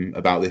asking them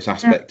about this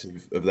aspect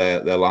of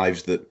their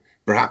lives that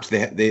perhaps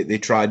they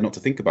tried not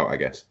to think about, I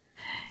guess?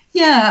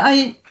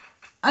 Yeah,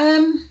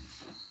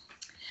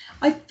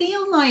 I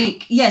feel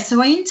like,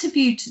 so I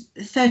interviewed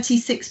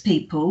 36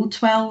 people,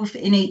 12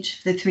 in each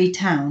of the 3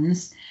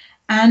 towns,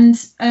 and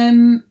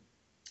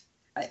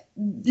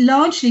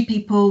largely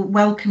people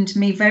welcomed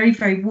me very,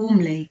 very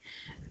warmly.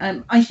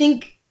 I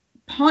think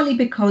partly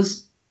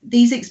because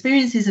these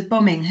experiences of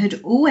bombing had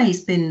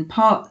always been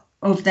part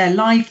of their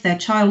life, their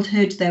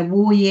childhood, their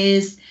war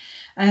years.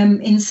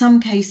 In some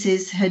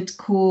cases had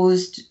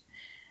caused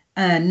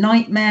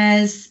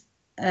nightmares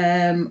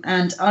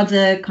and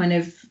other kind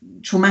of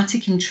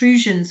traumatic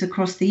intrusions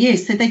across the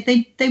years. So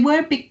they were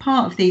a big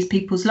part of these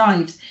people's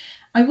lives.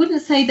 I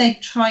wouldn't say they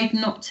tried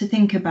not to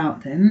think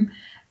about them,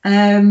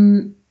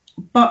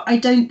 but I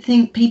don't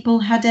think people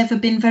had ever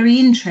been very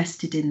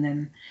interested in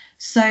them.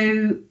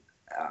 So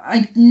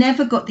I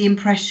never got the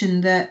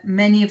impression that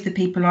many of the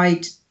people I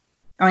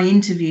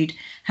interviewed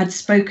had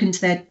spoken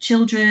to their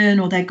children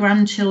or their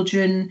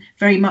grandchildren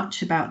very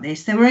much about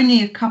this. There were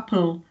only a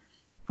couple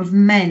of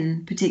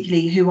men,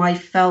 particularly, who I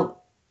felt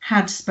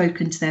had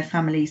spoken to their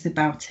families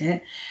about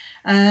it.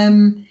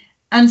 And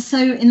so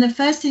in the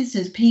first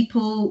instance,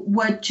 people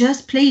were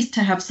just pleased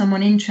to have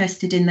someone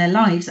interested in their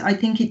lives. I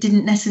think it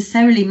didn't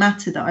necessarily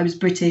matter that I was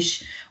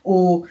British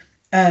or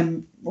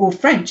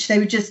French. They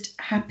were just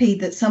happy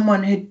that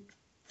someone had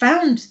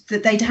found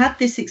that they'd had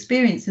this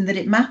experience and that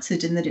it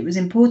mattered and that it was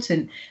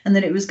important and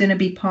that it was going to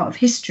be part of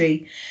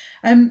history.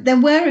 There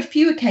were a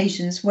few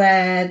occasions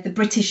where the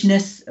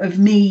Britishness of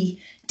me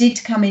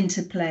did come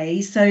into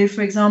play. So,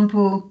 for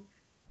example,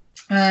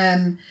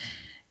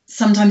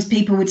 sometimes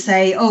people would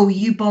say, "Oh,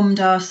 you bombed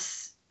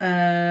us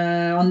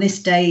on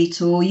this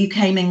date," or "You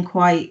came in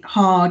quite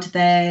hard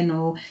then,"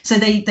 or so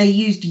they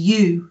used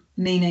 "you,"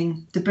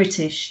 meaning the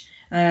British,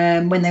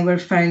 when they were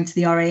referring to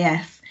the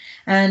RAF.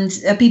 And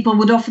people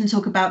would often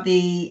talk about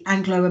the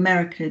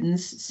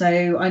Anglo-Americans.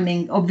 So I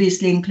mean,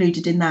 obviously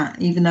included in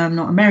that, even though I'm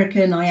not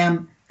American, I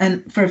am,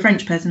 and for a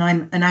French person,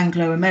 I'm an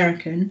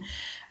Anglo-American.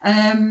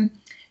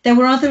 There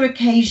were other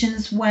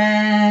occasions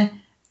where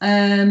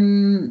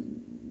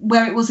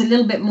it was a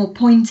little bit more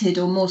pointed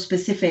or more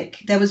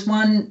specific. There was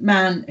one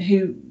man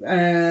who,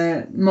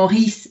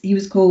 Maurice, he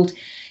was called,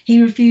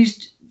 he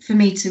refused for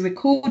me to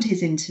record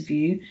his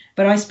interview,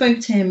 but I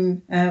spoke to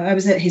him. I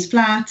was at his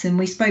flat and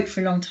we spoke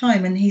for a long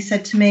time, and he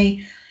said to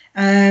me,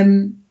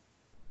 I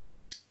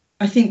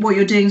think what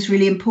you're doing is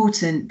really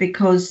important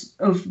because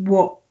of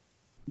what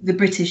the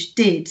British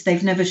did.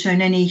 They've never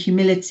shown any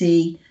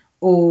humility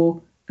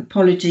or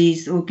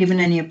apologies or given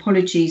any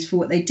apologies for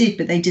what they did,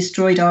 but they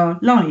destroyed our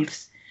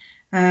lives.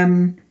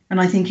 And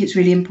I think it's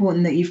really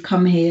important that you've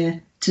come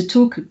here to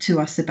talk to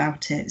us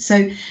about it.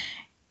 So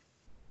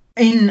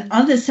in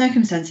other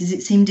circumstances,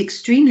 it seemed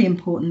extremely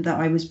important that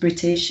I was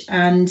British,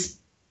 and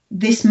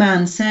this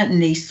man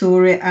certainly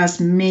saw it as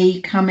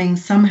me coming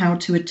somehow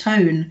to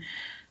atone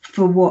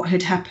for what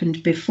had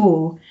happened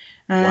before,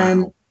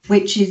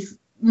 which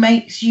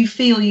makes you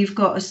feel you've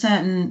got a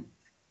certain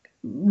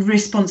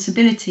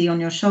responsibility on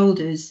your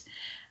shoulders,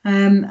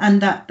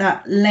 and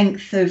that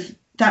length of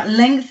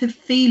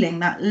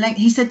feeling,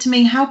 he said to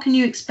me, "How can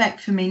you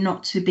expect for me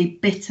not to be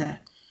bitter?"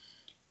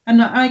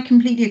 And I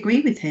completely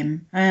agree with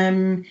him.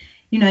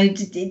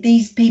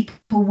 These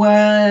people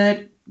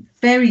were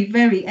very,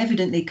 very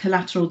evidently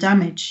collateral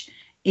damage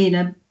in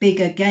a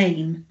bigger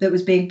game that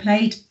was being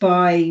played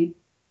by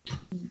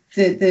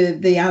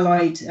the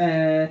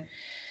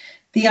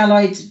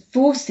Allied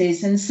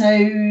forces. And so,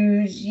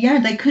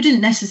 they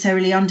couldn't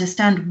necessarily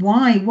understand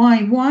why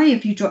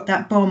have you dropped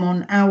that bomb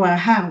on our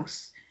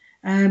house?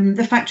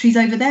 The factory's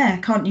over there,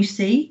 can't you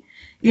see?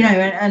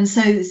 And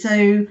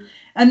so.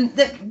 And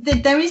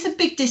there is a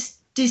big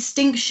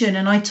distinction,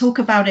 and I talk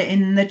about it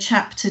in the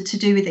chapter to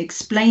do with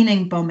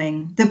explaining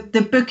bombing.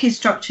 The book is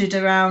structured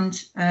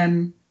around,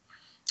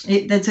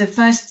 the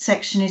first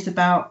section is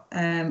about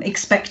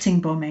expecting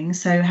bombing,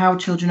 so how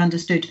children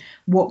understood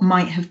what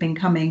might have been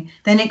coming,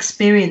 then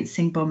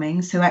experiencing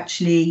bombing, so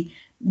actually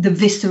the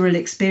visceral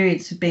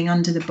experience of being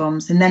under the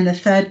bombs, and then the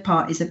third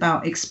part is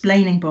about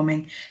explaining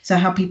bombing, so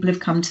how people have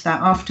come to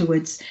that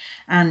afterwards.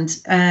 And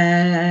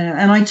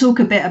I talk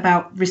a bit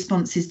about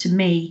responses to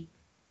me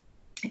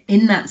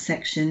in that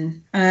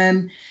section,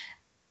 and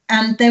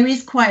And there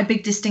is quite a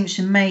big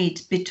distinction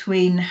made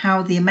between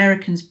how the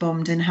Americans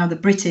bombed and how the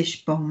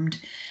British bombed.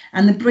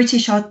 And the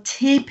British are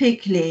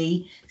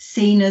typically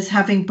seen as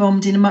having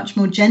bombed in a much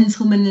more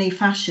gentlemanly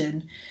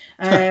fashion.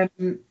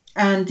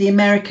 And the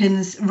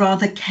Americans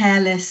rather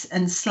careless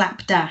and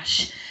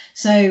slapdash.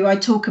 So I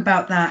talk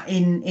about that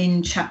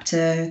in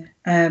chapter,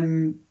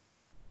 well,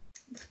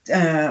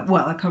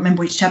 I can't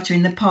remember which chapter,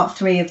 in the part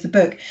 3 of the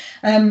book.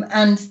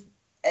 And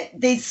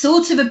there's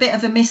sort of a bit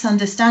of a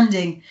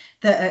misunderstanding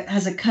that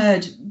has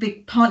occurred,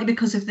 partly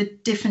because of the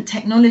different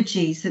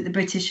technologies that the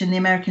British and the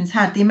Americans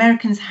had. The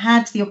Americans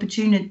had the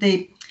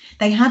opportunity,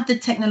 they had the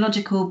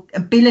technological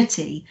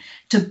ability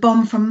to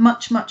bomb from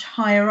much, much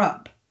higher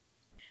up.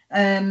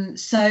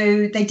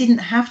 So they didn't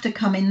have to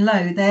come in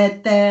low.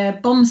 Their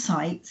bomb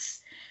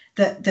sites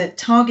that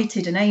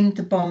targeted and aimed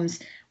the bombs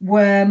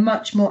were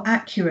much more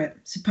accurate,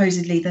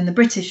 supposedly, than the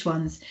British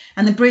ones.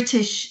 And the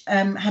British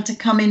had to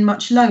come in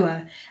much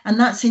lower. And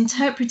that's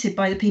interpreted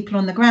by the people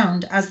on the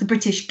ground as the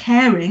British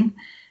caring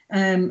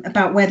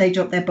about where they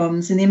dropped their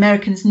bombs and the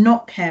Americans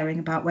not caring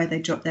about where they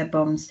dropped their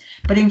bombs.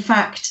 But in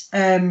fact,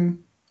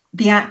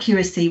 the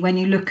accuracy, when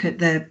you look at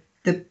the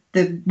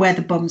where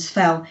the bombs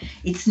fell,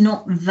 it's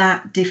not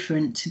that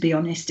different, to be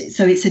honest.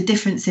 So it's a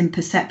difference in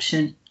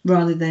perception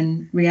rather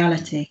than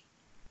reality.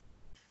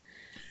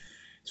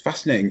 It's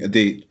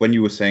fascinating. When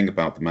you were saying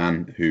about the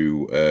man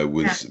who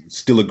was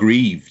still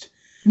aggrieved,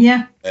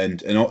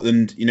 and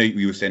you know,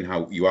 you were saying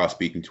how you are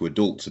speaking to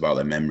adults about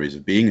their memories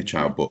of being a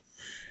child, but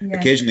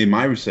occasionally in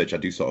my research, I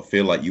do sort of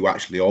feel like you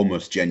actually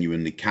almost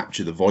genuinely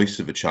capture the voice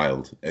of a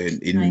child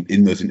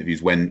in those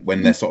interviews when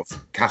they're sort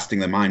of casting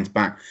their minds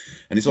back,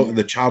 and it's sort of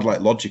the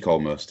childlike logic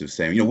almost of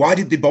saying, you know, why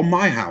did they bomb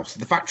my house?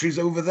 The factory's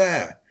over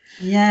there.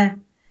 Yeah.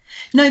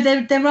 No,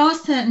 there are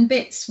certain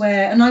bits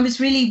where, and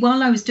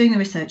while I was doing the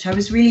research, I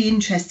was really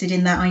interested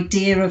in that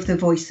idea of the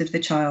voice of the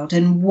child,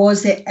 and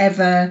was it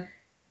ever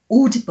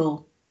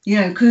audible? You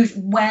know,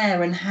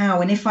 where and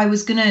how, and if I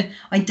was going to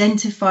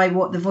identify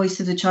what the voice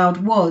of the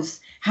child was,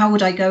 how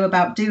would I go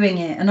about doing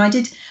it? And I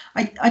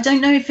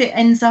don't know if it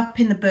ends up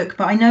in the book,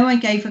 but I know I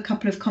gave a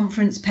couple of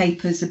conference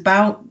papers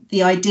about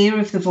the idea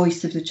of the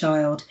voice of the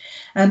child,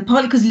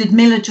 partly because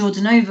Lyudmila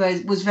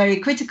Jordanova was very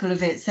critical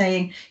of it,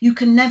 saying you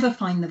can never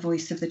find the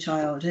voice of the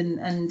child,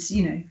 and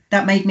you know,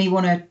 that made me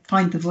want to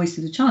find the voice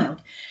of the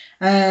child.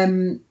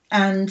 And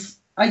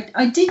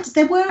I did.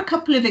 There were a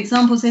couple of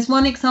examples. There's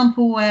one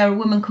example where a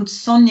woman called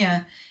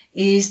Sonia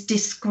is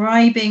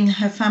describing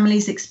her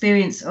family's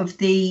experience of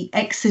the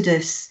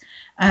Exodus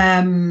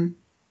in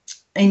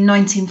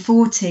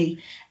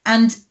 1940,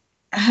 and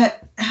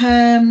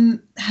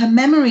her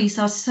memories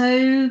are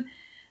so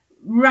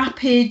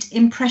rapid,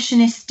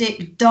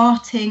 impressionistic,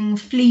 darting,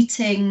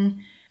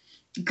 fleeting,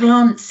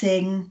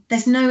 glancing.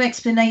 There's no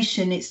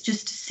explanation. It's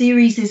just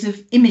series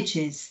of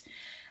images.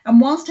 And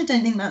whilst I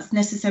don't think that's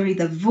necessarily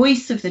the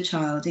voice of the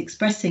child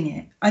expressing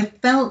it, I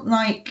felt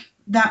like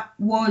that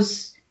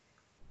was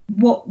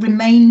what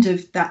remained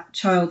of that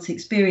child's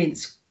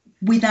experience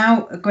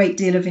without a great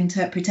deal of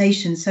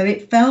interpretation. So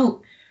it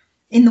felt,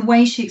 in the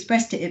way she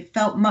expressed it, it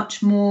felt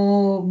much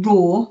more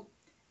raw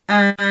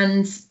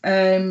and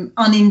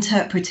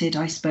uninterpreted,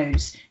 I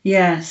suppose.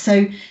 Yeah,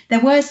 so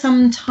there were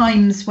some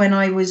times when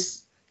I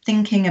was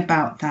thinking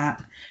about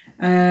that.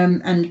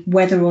 And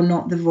whether or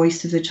not the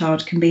voice of the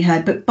child can be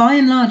heard. But by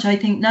and large, I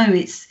think, no,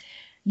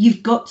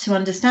 you've got to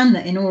understand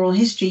that in oral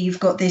history,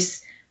 you've got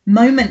this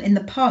moment in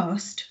the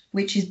past,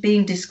 which is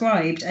being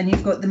described, and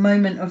you've got the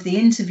moment of the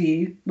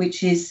interview,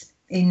 which is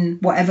in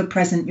whatever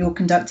present you're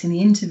conducting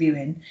the interview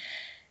in,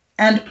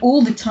 and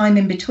all the time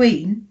in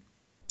between.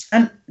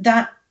 And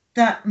that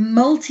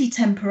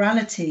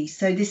multi-temporality,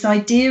 so this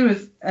idea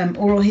of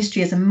oral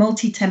history as a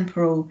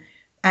multi-temporal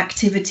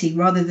activity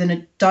rather than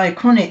a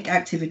diachronic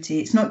activity.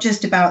 It's not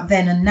just about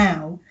then and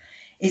now,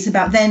 it's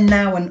about then,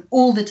 now, and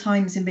all the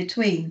times in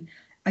between.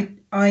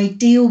 I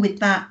deal with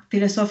that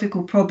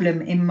philosophical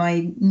problem in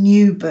my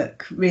new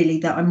book, really,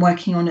 that I'm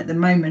working on at the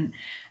moment.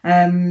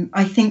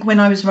 I think when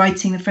I was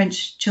writing The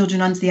French Children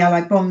Under the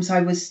Allied Bombs,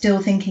 I was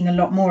still thinking a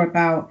lot more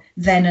about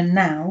then and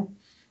now.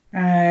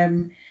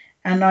 And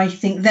I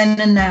think then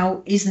and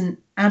now isn't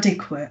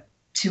adequate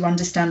to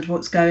understand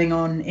what's going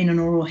on in an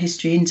oral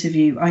history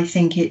interview. I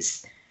think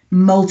it's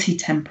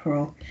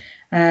multi-temporal.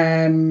 So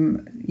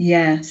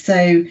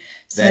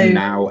then,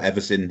 now,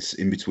 ever since,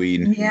 in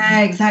between.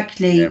 Yeah,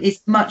 exactly. Yeah.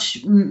 It's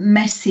much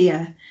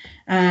messier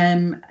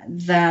than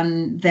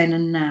then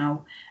and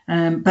now.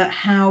 But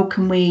how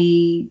can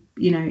we,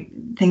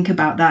 think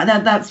about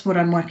that? That's what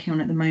I'm working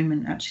on at the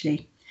moment,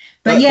 actually.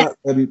 But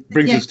that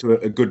brings us to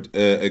a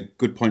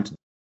good point.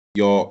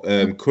 Your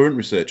current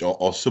research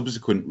or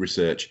subsequent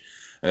research.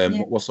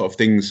 What sort of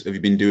things have you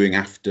been doing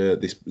after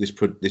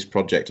this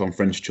project on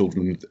French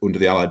children under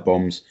the Allied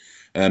bombs?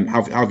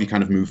 How have you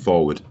kind of moved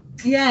forward?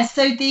 Yeah,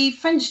 so the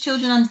French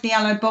Children Under the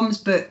Allied Bombs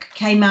book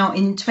came out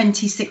in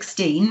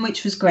 2016,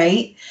 which was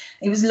great.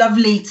 It was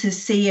lovely to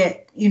see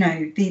it,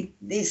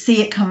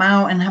 see it come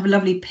out and have a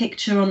lovely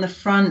picture on the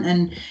front,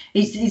 and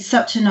it's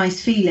such a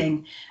nice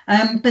feeling.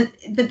 But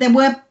there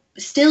were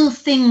still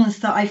things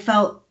that I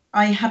felt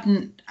I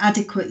hadn't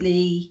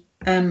adequately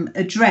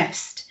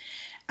addressed.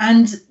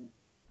 And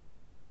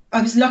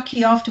I was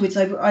lucky afterwards.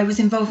 I was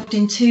involved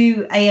in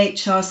 2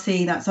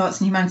 AHRC, that's Arts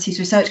and Humanities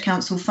Research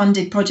Council,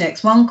 funded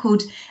projects. One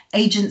called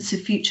Agents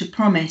of Future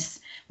Promise,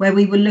 where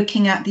we were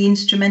looking at the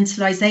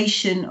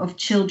instrumentalization of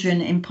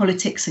children in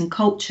politics and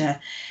culture.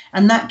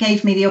 And that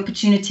gave me the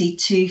opportunity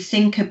to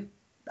think of,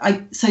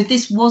 so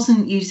this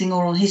wasn't using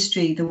oral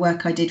history, the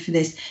work I did for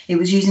this. It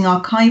was using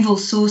archival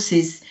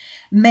sources,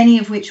 many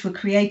of which were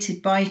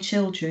created by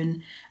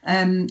children,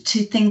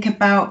 to think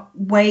about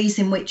ways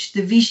in which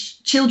the Vichy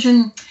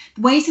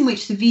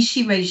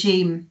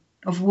regime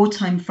of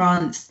wartime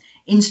France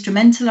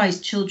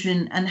instrumentalized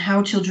children and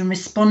how children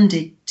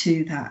responded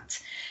to that.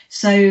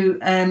 So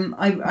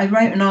I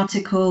wrote an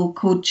article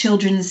called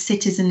Children's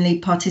Citizenly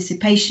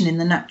Participation in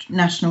the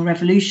National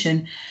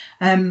Revolution,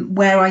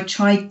 where I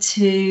tried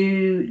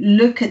to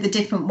look at the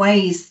different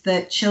ways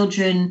that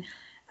children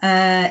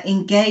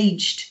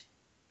engaged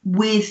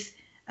with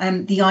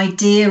the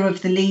idea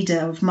of the leader,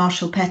 of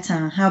Marshal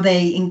Pétain, how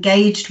they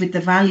engaged with the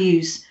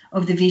values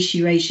of the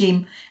Vichy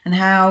regime, and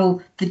how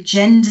the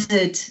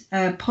gendered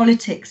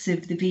politics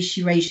of the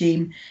Vichy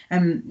regime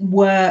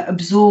were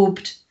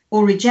absorbed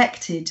or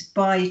rejected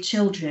by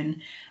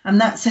children. And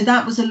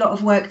that was a lot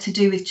of work to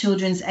do with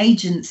children's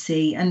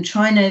agency and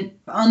trying to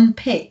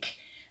unpick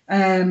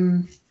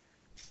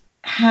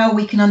how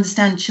we can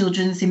understand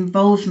children's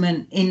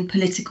involvement in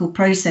political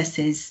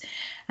processes.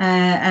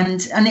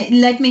 And it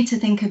led me to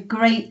think a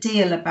great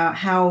deal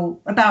about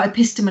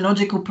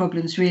epistemological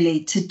problems,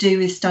 really, to do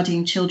with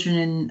studying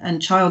children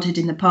and childhood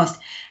in the past,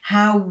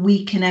 how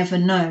we can ever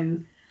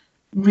know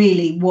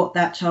really what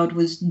that child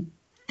was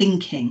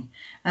thinking.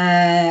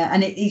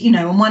 And it,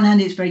 on one hand,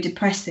 it's very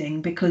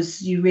depressing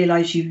because you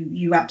realize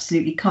you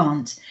absolutely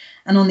can't.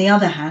 And on the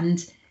other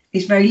hand,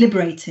 it's very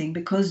liberating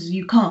because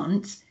you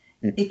can't.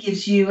 It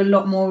gives you a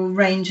lot more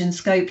range and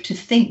scope to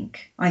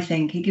think, I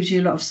think. It gives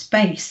you a lot of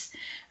space.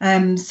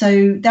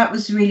 So that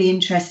was really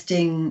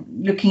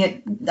interesting.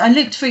 I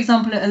looked, for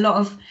example, at a lot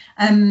of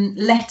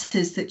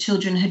letters that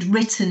children had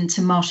written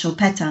to Marshal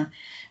Pétain,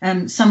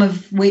 some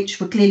of which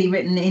were clearly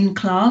written in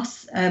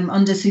class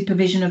under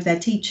supervision of their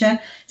teacher,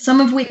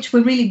 some of which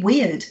were really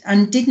weird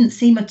and didn't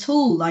seem at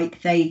all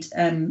like they'd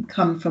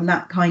come from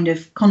that kind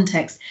of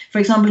context. For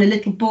example, a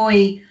little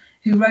boy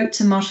who wrote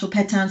to Marshal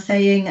Pétain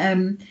saying,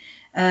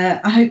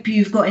 I hope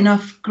you've got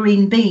enough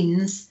green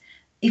beans.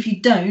 If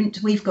you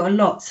don't, we've got a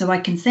lot, so I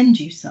can send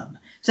you some.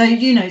 So,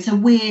 it's a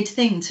weird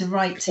thing to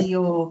write to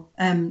your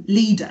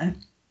leader.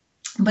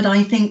 But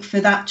I think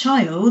for that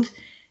child,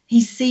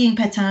 he's seeing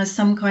Pétain as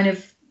some kind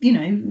of,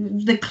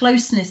 the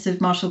closeness of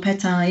Marshal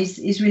Pétain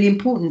is really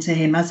important to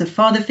him as a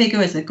father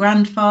figure, as a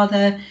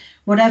grandfather,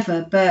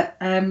 whatever. But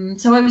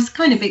so I was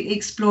kind of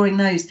exploring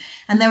those.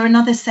 And there were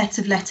another set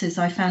of letters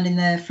I found in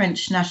the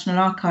French National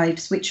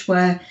Archives, which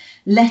were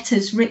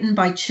letters written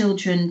by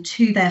children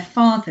to their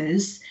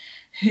fathers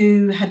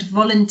who had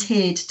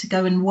volunteered to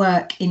go and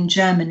work in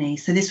Germany.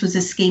 So this was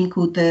a scheme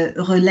called the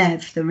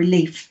Relève, the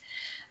relief,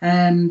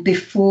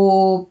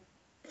 before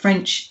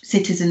French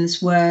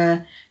citizens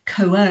were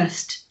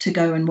coerced to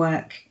go and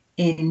work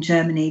in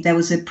Germany. There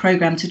was a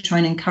program to try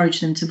and encourage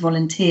them to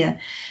volunteer.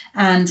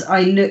 And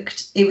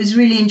it was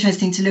really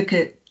interesting to look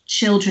at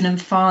children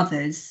and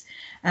fathers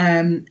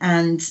and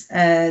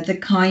the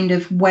kind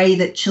of way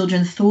that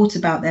children thought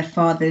about their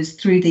fathers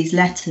through these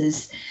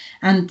letters,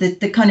 and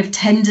the kind of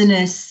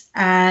tenderness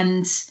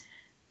and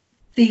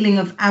feeling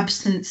of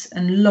absence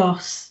and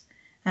loss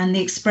and the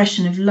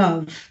expression of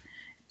love.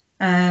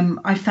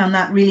 I found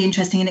that really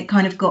interesting, and it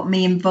kind of got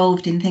me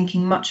involved in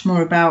thinking much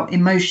more about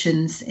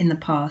emotions in the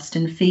past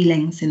and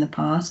feelings in the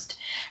past.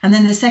 And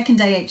then the second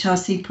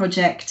AHRC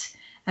project,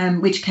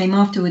 which came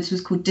afterwards,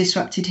 was called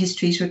Disrupted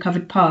Histories,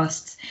 Recovered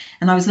Pasts.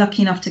 And I was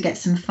lucky enough to get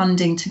some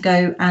funding to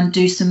go and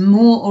do some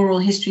more oral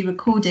history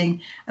recording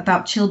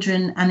about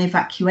children and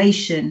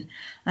evacuation,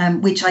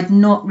 which I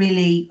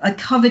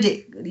covered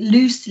it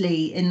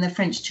loosely in the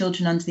French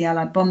Children Under the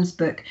Allied Bombs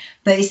book.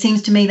 But it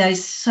seems to me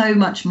there's so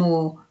much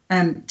more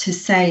to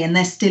say, and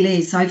there still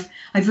is. I've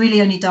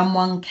really only done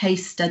one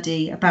case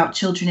study about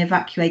children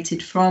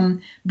evacuated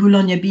from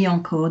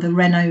Boulogne-Billancourt, the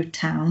Renault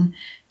town,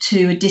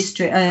 to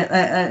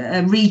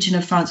a region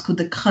of France called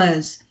the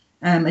Creuse,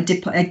 a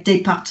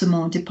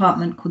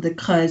department called the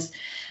Creuse.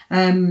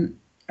 And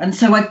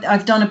so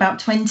I've done about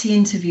 20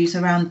 interviews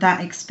around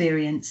that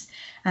experience.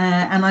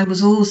 And I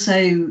was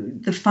also,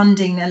 the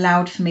funding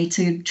allowed for me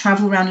to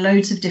travel around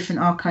loads of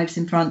different archives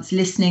in France,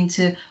 listening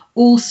to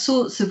all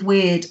sorts of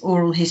weird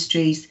oral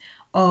histories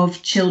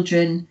of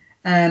children's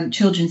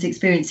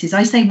experiences.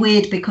 I say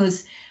weird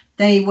because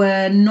they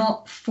were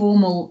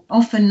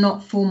often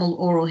not formal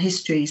oral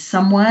histories.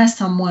 Some were,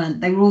 some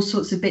weren't. They were all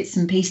sorts of bits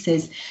and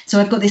pieces. So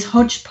I've got this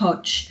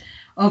hodgepodge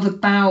of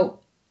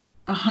about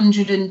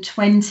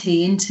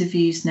 120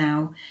 interviews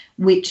now,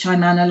 which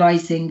I'm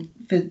analysing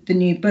for the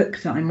new book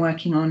that I'm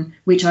working on,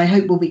 which I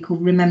hope will be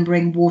called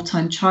Remembering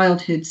Wartime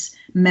Childhoods,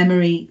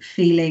 Memory,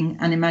 Feeling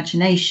and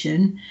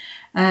Imagination.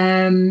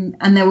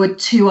 And there were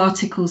 2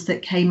 articles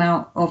that came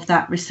out of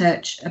that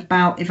research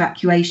about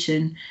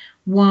evacuation.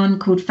 One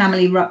called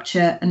Family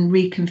Rupture and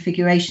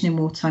Reconfiguration in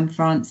Wartime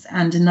France,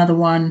 and another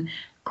one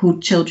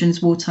called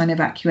Children's Wartime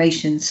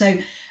Evacuation. So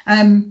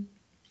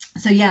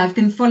yeah, I've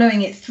been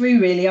following it through,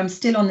 really. I'm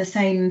still on the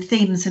same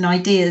themes and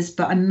ideas,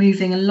 but I'm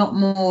moving a lot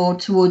more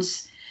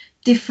towards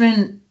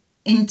different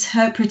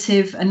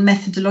interpretive and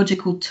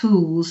methodological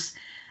tools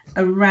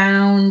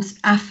around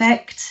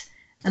affect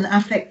and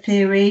affect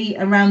theory,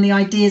 around the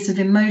ideas of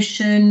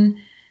emotion,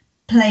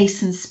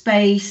 place and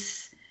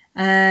space,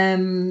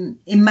 the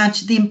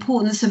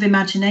importance of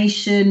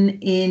imagination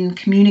in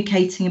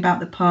communicating about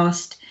the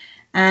past,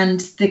 and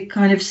the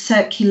kind of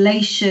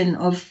circulation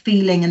of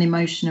feeling and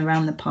emotion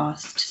around the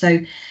past. So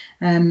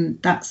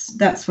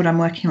that's what I'm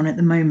working on at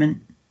the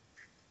moment.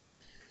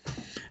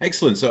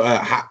 Excellent. So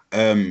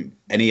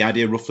any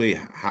idea roughly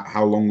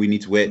how long we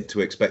need to wait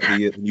to expect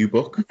the new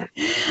book?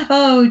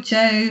 Oh,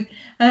 Joe.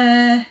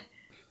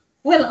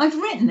 Well, I've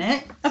written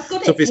it. I've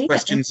got Toughest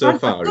question so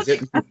far, is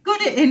it? I've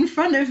got it in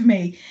front of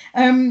me.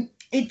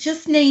 It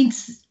just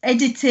needs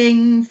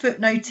editing,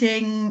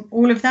 footnoting,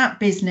 all of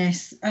that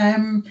business.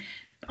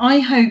 I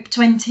hope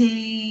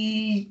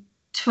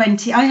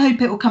 2020. I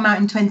hope it will come out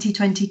in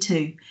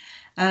 2022.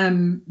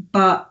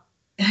 But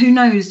who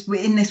knows?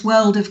 We're in this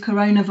world of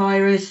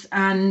coronavirus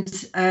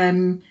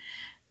and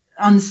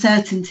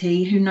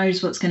uncertainty. Who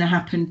knows what's going to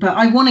happen? But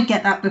I want to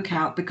get that book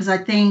out because I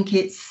think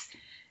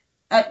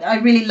I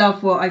really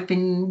love what I've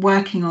been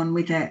working on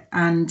with it,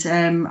 and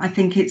I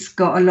think it's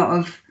got a lot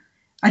of.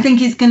 I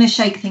think it's going to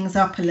shake things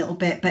up a little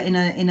bit, but in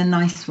a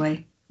nice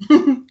way.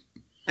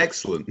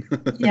 Excellent.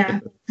 Yeah.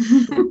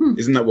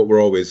 Isn't that what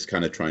we're always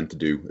kind of trying to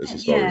do as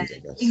historians? Yeah, I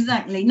guess.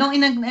 exactly. Not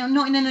in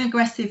an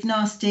aggressive,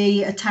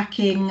 nasty,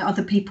 attacking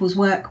other people's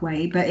work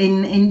way, but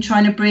in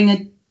trying to bring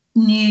a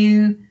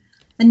new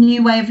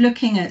way of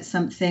looking at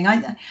something.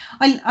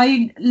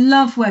 I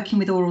love working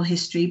with oral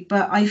history,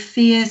 but I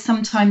fear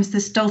sometimes the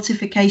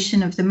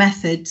stultification of the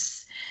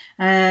methods.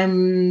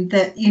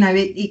 That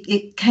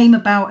it came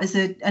about as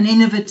an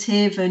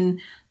innovative and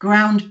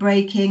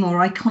groundbreaking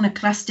or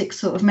iconoclastic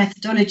sort of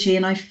methodology,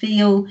 and I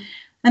feel,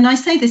 and I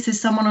say this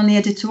as someone on the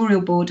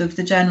editorial board of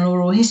the Journal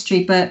Oral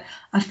History, but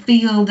I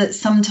feel that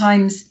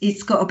sometimes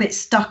it's got a bit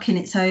stuck in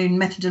its own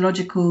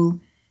methodological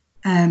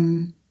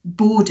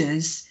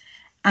borders,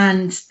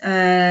 and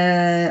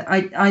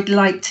I'd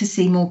like to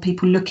see more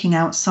people looking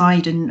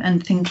outside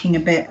and thinking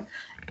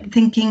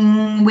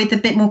with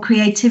a bit more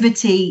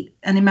creativity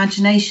and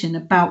imagination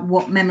about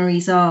what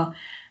memories are,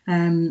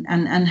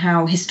 and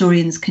how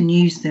historians can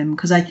use them,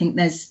 because I think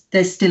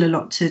there's still a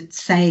lot to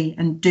say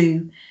and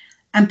do,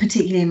 and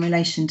particularly in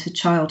relation to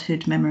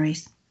childhood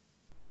memories.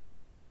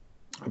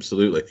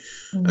 Absolutely.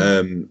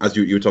 As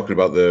you were talking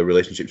about the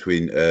relationship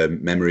between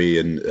memory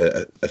and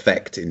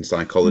affect in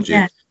psychology.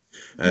 Yeah.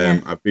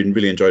 I've been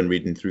really enjoying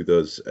reading through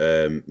those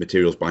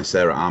materials by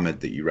Sarah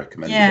Ahmed that you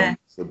recommended on the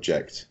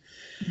subject.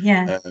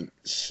 Yeah.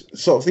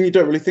 Sort of thing you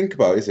don't really think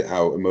about, is it?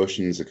 How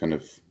emotions are kind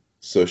of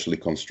socially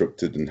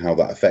constructed and how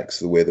that affects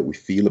the way that we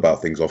feel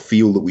about things, or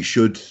feel that we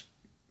should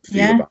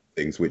feel about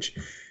things, which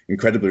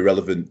incredibly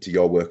relevant to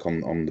your work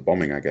on the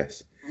bombing, I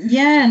guess.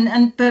 Yeah,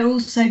 and but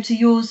also to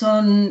yours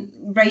on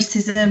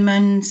racism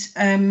and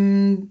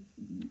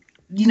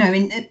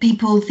in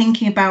people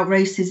thinking about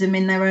racism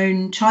in their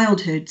own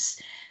childhoods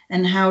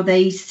and how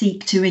they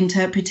seek to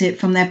interpret it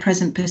from their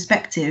present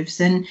perspectives.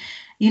 And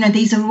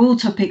these are all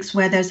topics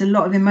where there's a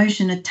lot of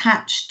emotion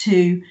attached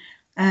to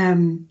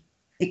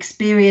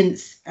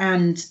experience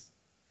and,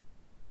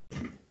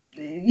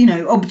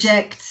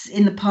 objects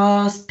in the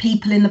past,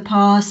 people in the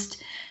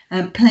past,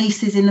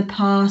 places in the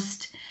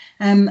past.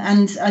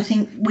 And I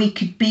think we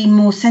could be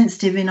more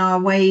sensitive in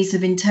our ways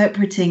of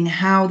interpreting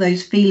how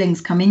those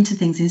feelings come into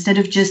things, instead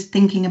of just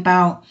thinking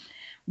about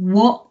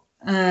what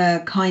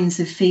kinds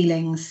of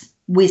feelings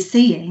we're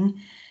seeing.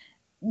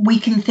 We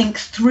can think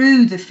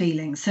through the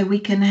feelings, so we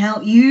can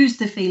use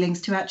the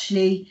feelings to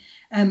actually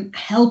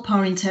help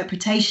our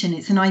interpretation.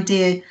 It's an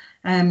idea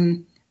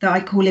that I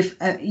call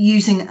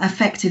using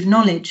affective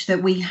knowledge,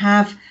 that we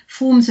have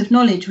forms of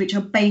knowledge which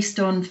are based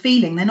on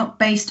feeling. They're not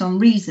based on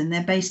reason,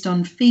 they're based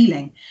on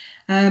feeling.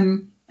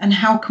 And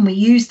how can we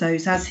use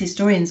those as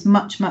historians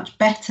much, much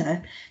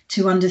better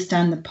to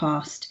understand the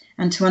past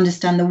and to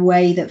understand the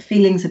way that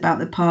feelings about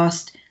the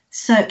past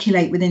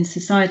circulate within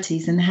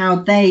societies and how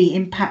they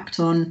impact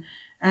on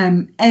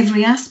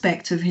every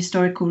aspect of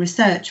historical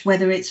research,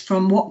 whether it's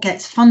from what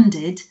gets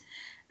funded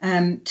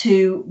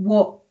to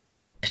what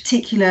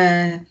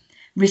particular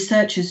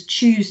researchers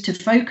choose to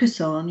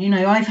focus on.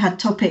 I've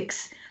had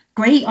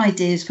great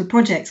ideas for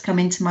projects come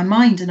into my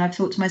mind, and I've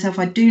thought to myself,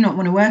 I do not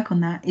want to work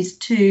on that. It's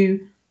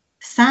too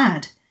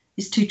sad.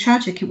 It's too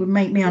tragic. It would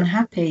make me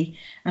unhappy,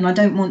 and I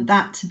don't want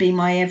that to be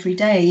my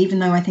everyday, even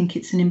though I think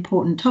it's an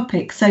important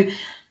topic. So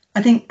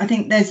I think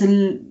there's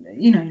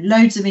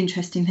loads of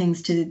interesting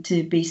things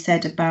to be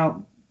said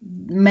about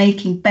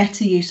making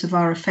better use of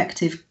our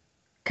affective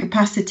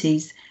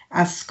capacities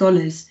as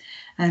scholars,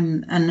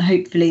 and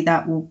hopefully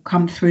that will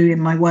come through in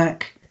my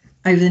work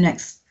over the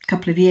next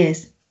couple of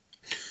years.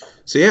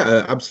 So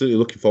yeah, absolutely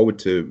looking forward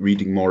to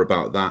reading more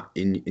about that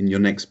in your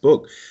next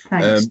book.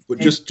 Thanks. But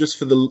just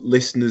for the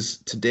listeners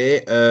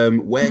today,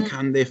 where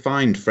can they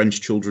find French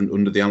Children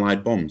Under the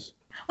Allied Bombs?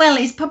 Well,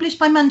 it's published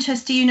by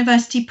Manchester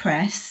University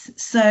Press,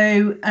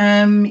 so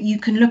you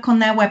can look on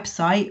their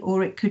website,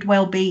 or it could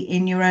well be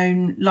in your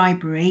own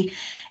library.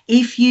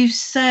 If you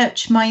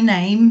search my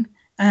name,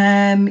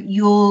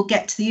 you'll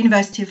get to the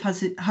University of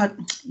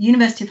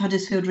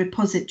Huddersfield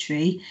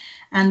repository,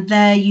 and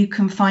there you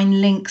can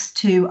find links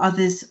to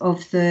others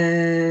of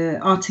the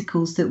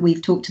articles that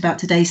we've talked about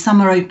today.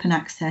 Some are open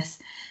access,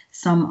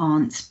 some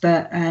aren't,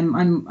 but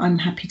I'm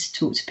happy to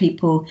talk to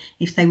people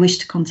if they wish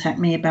to contact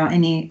me about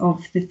any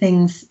of the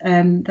things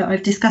that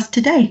I've discussed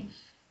today.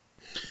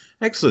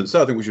 Excellent.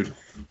 So I think we should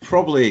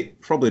probably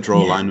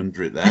draw a line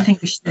under it there. I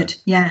think we should.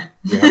 Yeah.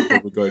 We have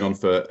probably going on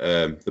for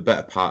the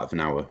better part of an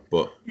hour,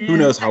 but who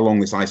knows how long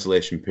this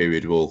isolation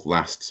period will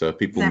last? So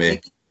people may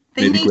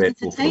be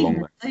grateful for the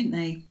long, don't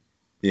they?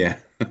 Yeah.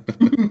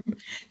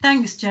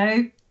 Thanks,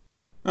 Joe.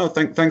 Oh,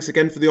 thanks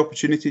again for the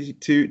opportunity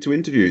to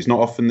interview. It's not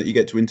often that you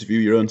get to interview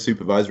your own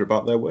supervisor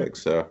about their work,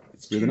 so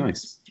it's really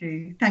nice.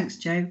 True. Thanks,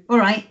 Joe. All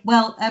right.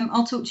 Well,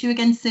 I'll talk to you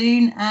again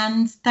soon,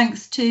 and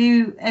thanks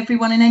to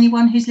everyone and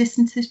anyone who's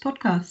listened to this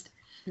podcast.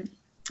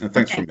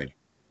 Thanks from me.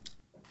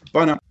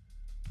 Bye now.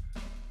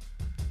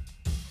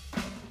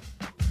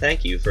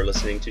 Thank you for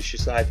listening to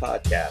Shusai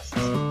Podcasts.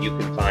 You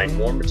can find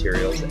more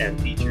materials and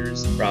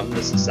features from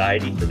the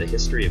Society for the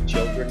History of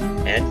Children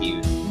and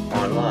Youth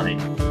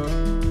online,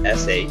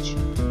 shcy.org.